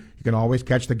anybody. You can always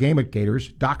catch the game at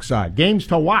Gators Dockside. Games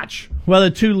to watch. Well, the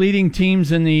 2 leading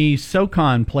teams in the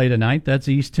SoCon play tonight. That's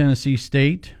East Tennessee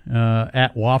State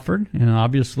at Wofford, and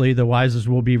obviously the Wises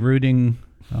will be rooting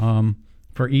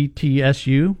for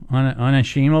ETSU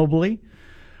unashamedly.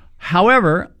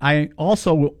 However, I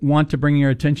also want to bring your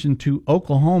attention to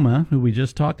Oklahoma, who we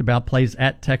just talked about, plays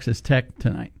at Texas Tech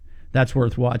tonight. That's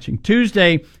worth watching.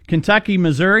 Tuesday, Kentucky,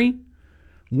 Missouri.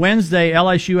 Wednesday,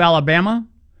 LSU, Alabama.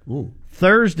 Ooh.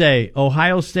 Thursday,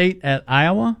 Ohio State at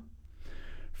Iowa.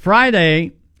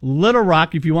 Friday, Little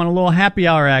Rock, if you want a little happy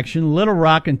hour action, Little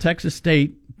Rock and Texas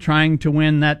State trying to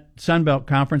win that Sun Belt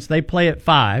Conference. They play at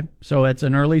 5, so it's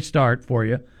an early start for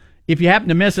you. If you happen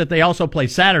to miss it, they also play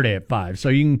Saturday at 5, so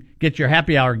you can get your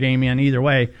happy hour game in either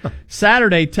way.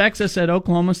 Saturday, Texas at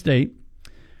Oklahoma State,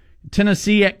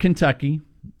 Tennessee at Kentucky,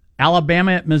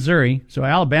 Alabama at Missouri. So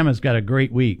Alabama's got a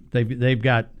great week. They've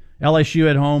got LSU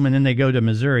at home, and then they go to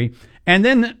Missouri. And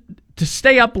then to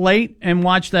stay up late and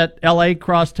watch that L.A.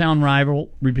 crosstown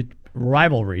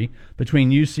rivalry between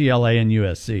UCLA and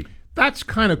USC. That's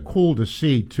kind of cool to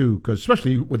see, too, because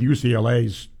especially with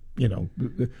UCLA's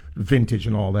vintage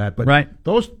and all that. But right.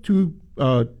 those two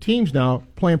teams now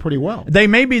playing pretty well. They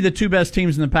may be the two best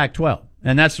teams in the Pac-12,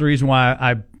 and that's the reason why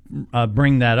I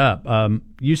bring that up.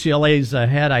 UCLA's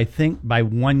ahead, I think, by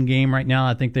one game right now.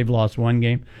 I think they've lost one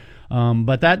game,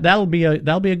 but that'll be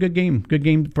a good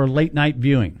game for late night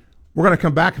viewing. We're going to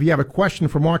come back. If you have a question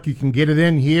for Mark, you can get it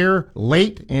in here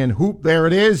late and Hoop. There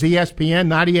it is, ESPN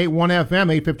 98.1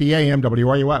 FM, 850 AM,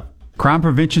 WRUF. Crime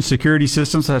Prevention Security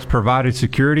Systems has provided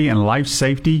security and life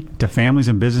safety to families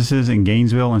and businesses in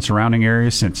Gainesville and surrounding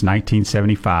areas since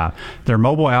 1975. Their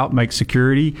mobile app makes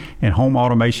security and home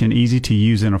automation easy to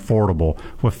use and affordable.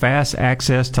 With fast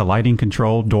access to lighting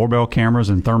control, doorbell cameras,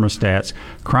 and thermostats,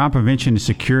 crime prevention and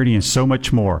security, and so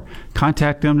much more.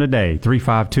 Contact them today,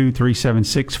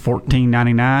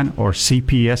 352-376-1499 or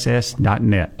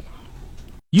cpss.net.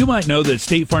 You might know that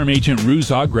State Farm agent Ruz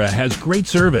Agra has great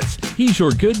service. He's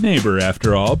your good neighbor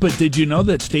after all, but did you know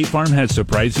that State Farm has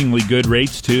surprisingly good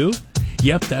rates too?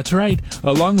 Yep, that's right.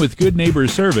 Along with good neighbor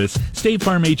service, State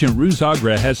Farm agent Ruz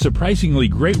Agra has surprisingly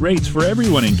great rates for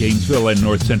everyone in Gainesville and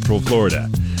North Central Florida.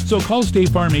 So call State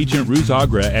Farm agent Ruz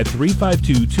Agra at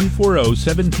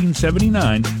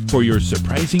 352-240-1779 for your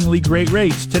surprisingly great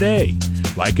rates today.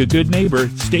 Like a good neighbor,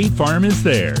 State Farm is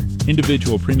there.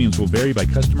 Individual premiums will vary by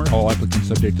customer. All applicants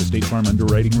subject to State Farm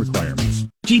underwriting requirements.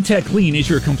 G-Tech Clean is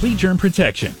your complete germ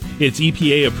protection. It's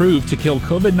EPA approved to kill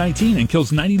COVID-19 and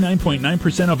kills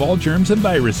 99.9% of all germs and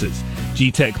viruses.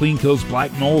 G-Tech Clean kills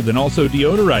black mold and also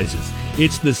deodorizes.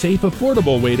 It's the safe,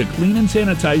 affordable way to clean and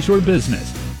sanitize your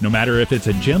business, no matter if it's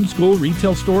a gym, school,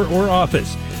 retail store, or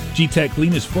office. G-Tech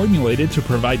Clean is formulated to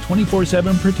provide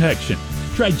 24/7 protection.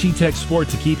 Try G-Tech Sport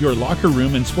to keep your locker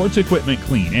room and sports equipment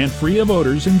clean and free of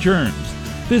odors and germs.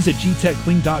 Visit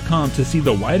gtechclean.com to see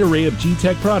the wide array of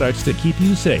G-Tech products to keep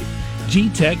you safe.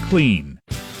 G-Tech Clean.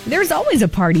 There's always a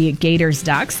party at Gators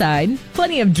Dockside.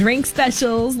 Plenty of drink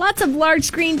specials, lots of large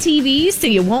screen TVs so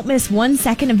you won't miss 1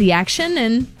 second of the action,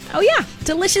 and, oh yeah,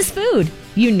 delicious food.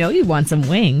 You know you want some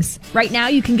wings. Right now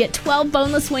you can get 12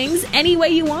 boneless wings any way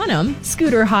you want them.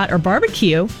 Scooter hot or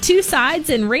barbecue, 2 sides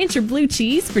and ranch or blue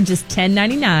cheese for just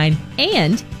 $10.99.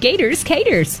 And Gators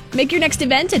Caters. Make your next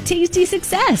event a tasty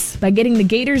success by getting the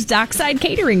Gators Dockside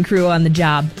catering crew on the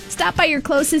job. Stop by your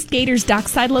closest Gators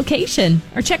Dockside location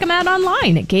or check them out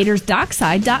online at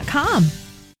gatorsdockside.com.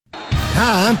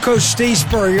 Hi, I'm Coach Steve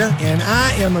Spurrier, and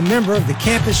I am a member of the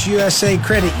Campus USA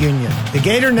Credit Union. The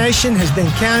Gator Nation has been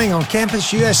counting on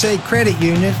Campus USA Credit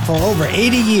Union for over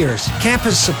 80 years.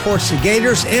 Campus supports the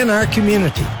Gators and our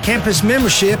community. Campus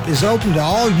membership is open to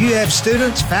all UF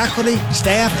students, faculty,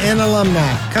 staff, and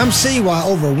alumni. Come see why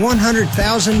over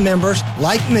 100,000 members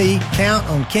like me count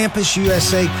on Campus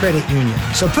USA Credit Union.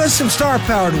 So put some star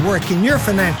power to work in your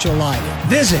financial life.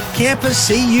 Visit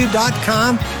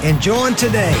campuscu.com and join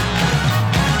today.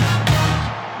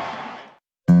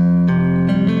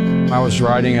 I was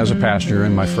riding as a passenger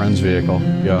in my friend's vehicle.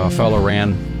 A fellow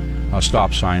ran a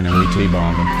stop sign and we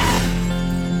T-boned him.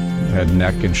 Had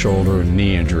neck and shoulder and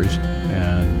knee injuries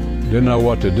and didn't know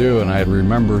what to do, and I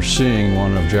remember seeing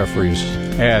one of Jeffrey's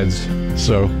ads,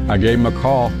 so I gave him a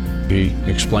call. He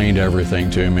explained everything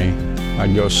to me.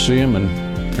 I'd go see him and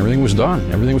everything was done.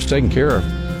 Everything was taken care of.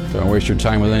 Don't waste your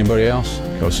time with anybody else.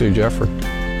 Go see Jeffrey.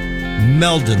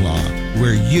 Meldon Law,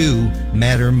 where you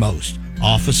matter most.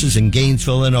 Offices in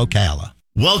Gainesville and Ocala.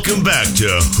 Welcome back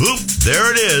to Hoop.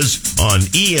 There it is on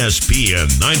ESPN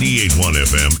 98.1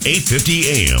 FM, 850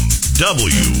 AM,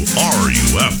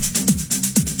 WRUF.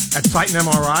 At Titan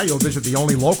MRI, you'll visit the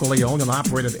only locally owned and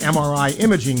operated MRI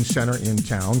imaging center in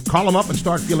town. Call them up and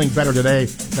start feeling better today.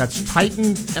 That's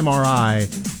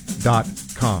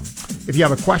TitanMRI.com. If you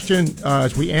have a question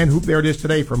as we end Hoop There It Is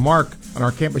today for Mark on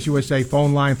our Campus USA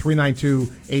phone line,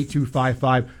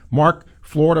 392-8255. Mark,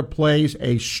 Florida plays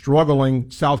a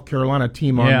struggling South Carolina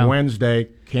team on Wednesday.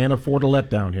 Can't afford a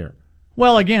letdown here.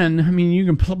 Well, again, I mean,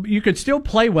 you could still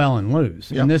play well and lose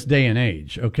in this day and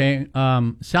age, okay?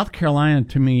 South Carolina,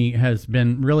 to me, has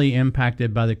been really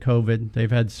impacted by the COVID. They've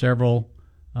had several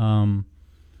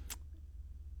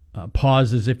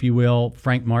pauses, if you will.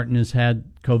 Frank Martin has had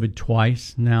COVID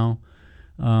twice now.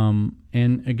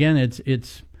 And, again,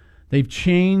 it's they've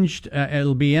changed.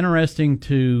 It'll be interesting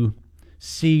to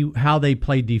see how they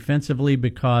play defensively,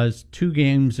 because 2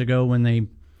 games ago when they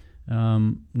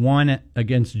won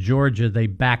against Georgia, they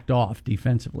backed off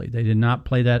defensively. They did not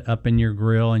play that up in your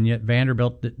grill, and yet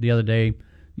Vanderbilt the other day,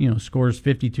 scores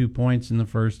 52 points in the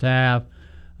first half.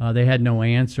 They had no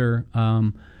answer.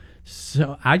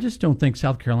 So I just don't think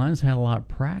South Carolina's had a lot of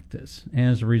practice,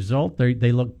 and as a result, they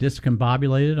look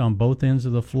discombobulated on both ends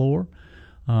of the floor.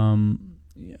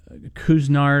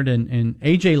 Couisnard and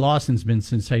A.J. Lawson's been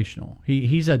sensational.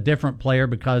 He's a different player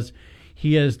because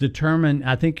he has determined,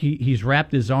 I think he's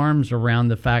wrapped his arms around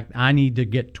the fact I need to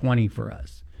get 20 for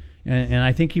us. And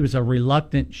I think he was a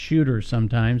reluctant shooter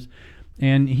sometimes.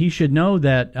 And he should know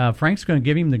that Frank's going to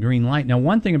give him the green light. Now,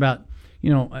 one thing about,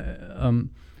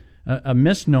 a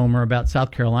misnomer about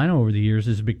South Carolina over the years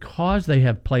is because they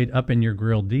have played up in your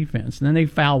grill defense, and then they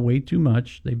foul way too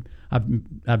much.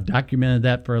 I've documented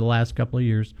that for the last couple of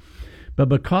years. But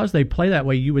because they play that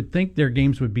way, you would think their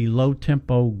games would be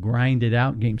low-tempo,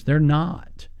 grinded-out games. They're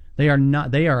not. They are not.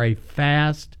 They are a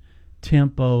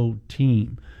fast-tempo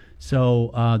team. So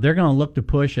they're going to look to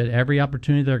push at every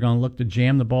opportunity. They're going to look to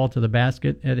jam the ball to the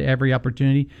basket at every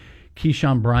opportunity.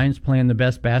 Keyshawn Bryant's playing the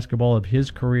best basketball of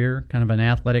his career, kind of an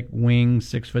athletic wing,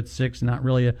 6'6", not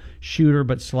really a shooter,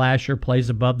 but slasher, plays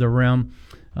above the rim.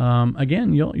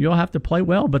 Again, you'll have to play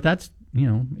well, but that's,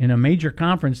 in a major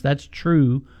conference, that's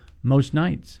true most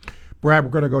nights. Brad,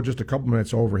 we're going to go just a couple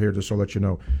minutes over here, just so let you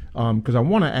know, because I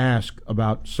want to ask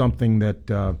about something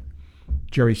that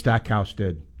Jerry Stackhouse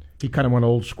did. He kind of went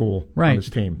old school on his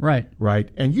team. Right.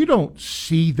 And you don't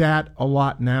see that a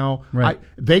lot now. Right.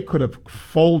 They could have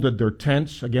folded their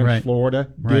tents against Florida,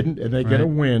 didn't, and they get a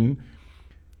win.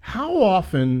 How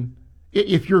often,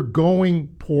 if you're going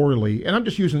poorly, and I'm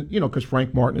just using, because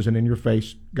Frank Martin is an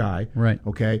in-your-face guy. Right.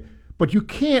 Okay. But you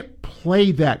can't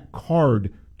play that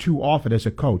card too often as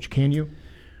a coach, can you?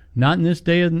 Not in this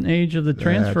day and age of the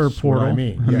transfer portal. What I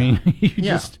mean. You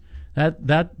just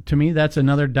that to me, that's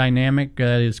another dynamic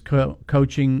that is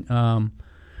coaching. Let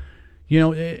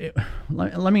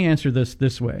me answer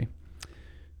this way.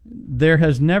 There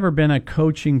has never been a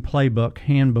coaching playbook,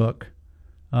 handbook,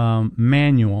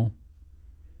 manual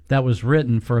that was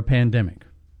written for a pandemic.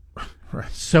 Right.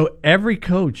 So every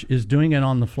coach is doing it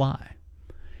on the fly.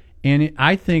 And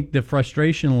I think the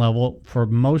frustration level for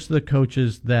most of the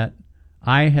coaches that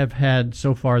I have had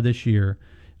so far this year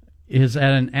is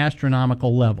at an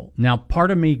astronomical level. Now,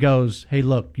 part of me goes, hey,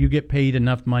 look, you get paid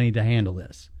enough money to handle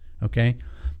this, okay?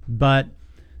 But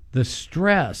the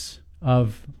stress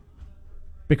of,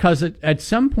 because at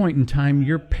some point in time,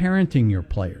 you're parenting your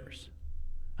players.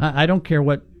 I don't care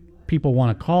what people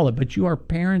want to call it, but you are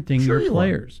parenting your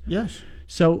players. Yes.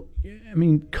 So,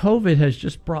 COVID has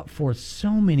just brought forth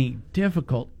so many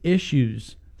difficult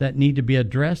issues that need to be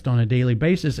addressed on a daily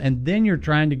basis, and then you're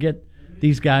trying to get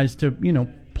these guys to,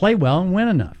 play well and win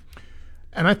enough.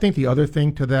 And I think the other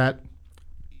thing to that,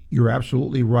 you're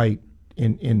absolutely right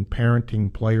in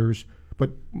parenting players.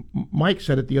 But Mike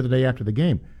said it the other day after the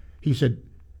game. He said,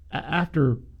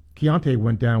 after Keontae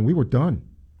went down, we were done.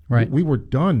 Right. We were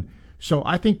done. So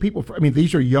I think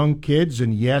these are young kids,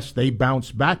 and yes, they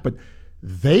bounce back, but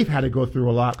they've had to go through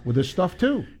a lot with this stuff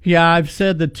too. Yeah, I've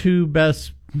said the two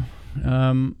best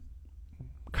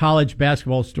college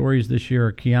basketball stories this year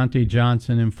are Keontae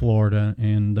Johnson in Florida,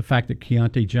 and the fact that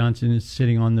Keontae Johnson is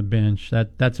sitting on the bench,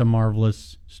 that's a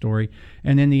marvelous story.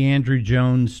 And then the Andrew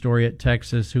Jones story at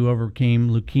Texas, who overcame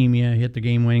leukemia, hit the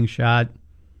game-winning shot,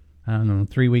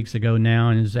 3 weeks ago now,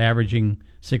 and is averaging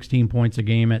 16 points a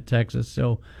game at Texas.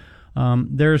 So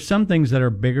there are some things that are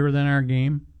bigger than our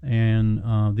game,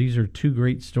 and these are two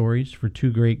great stories for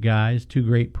two great guys, two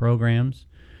great programs.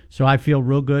 So I feel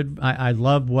real good. I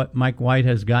love what Mike White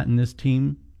has gotten this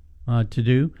team to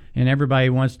do, and everybody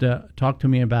wants to talk to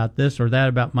me about this or that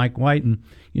about Mike White. And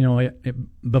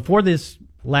before this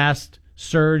last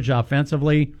surge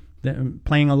offensively,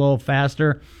 playing a little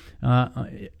faster,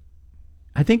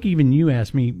 I think even you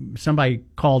asked me. Somebody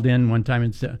called in one time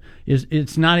and said,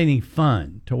 "It's not any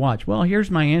fun to watch?" Well, here's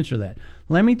my answer to that.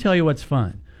 Let me tell you what's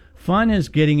fun. Fun is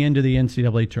getting into the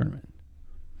NCAA tournament.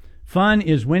 Fun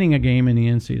is winning a game in the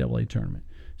NCAA tournament.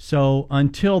 So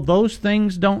until those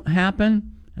things don't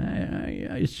happen,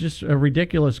 it's just a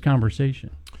ridiculous conversation.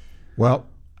 Well,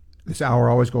 this hour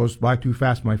always goes by too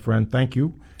fast, my friend. Thank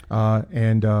you,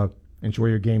 and enjoy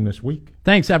your game this week.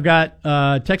 Thanks. I've got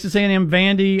Texas A&M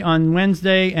Vandy on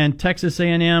Wednesday and Texas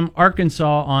A&M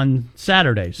Arkansas on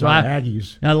Saturday. So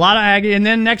Aggies. A lot of Aggies. And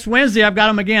then next Wednesday, I've got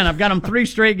them again. I've got them 3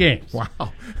 straight games. Wow.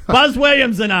 Buzz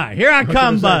Williams and I. Here I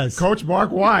come, Buzz. Coach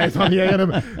Mark Wise on the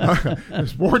A&M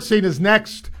Sports Scene is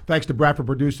next. Thanks to Brad for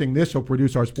producing this. He'll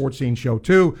produce our Sports Scene show,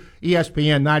 too.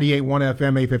 ESPN 98.1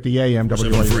 FM, 850 AM.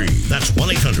 WRUF. That's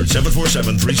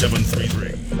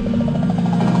 1-800-747-3733.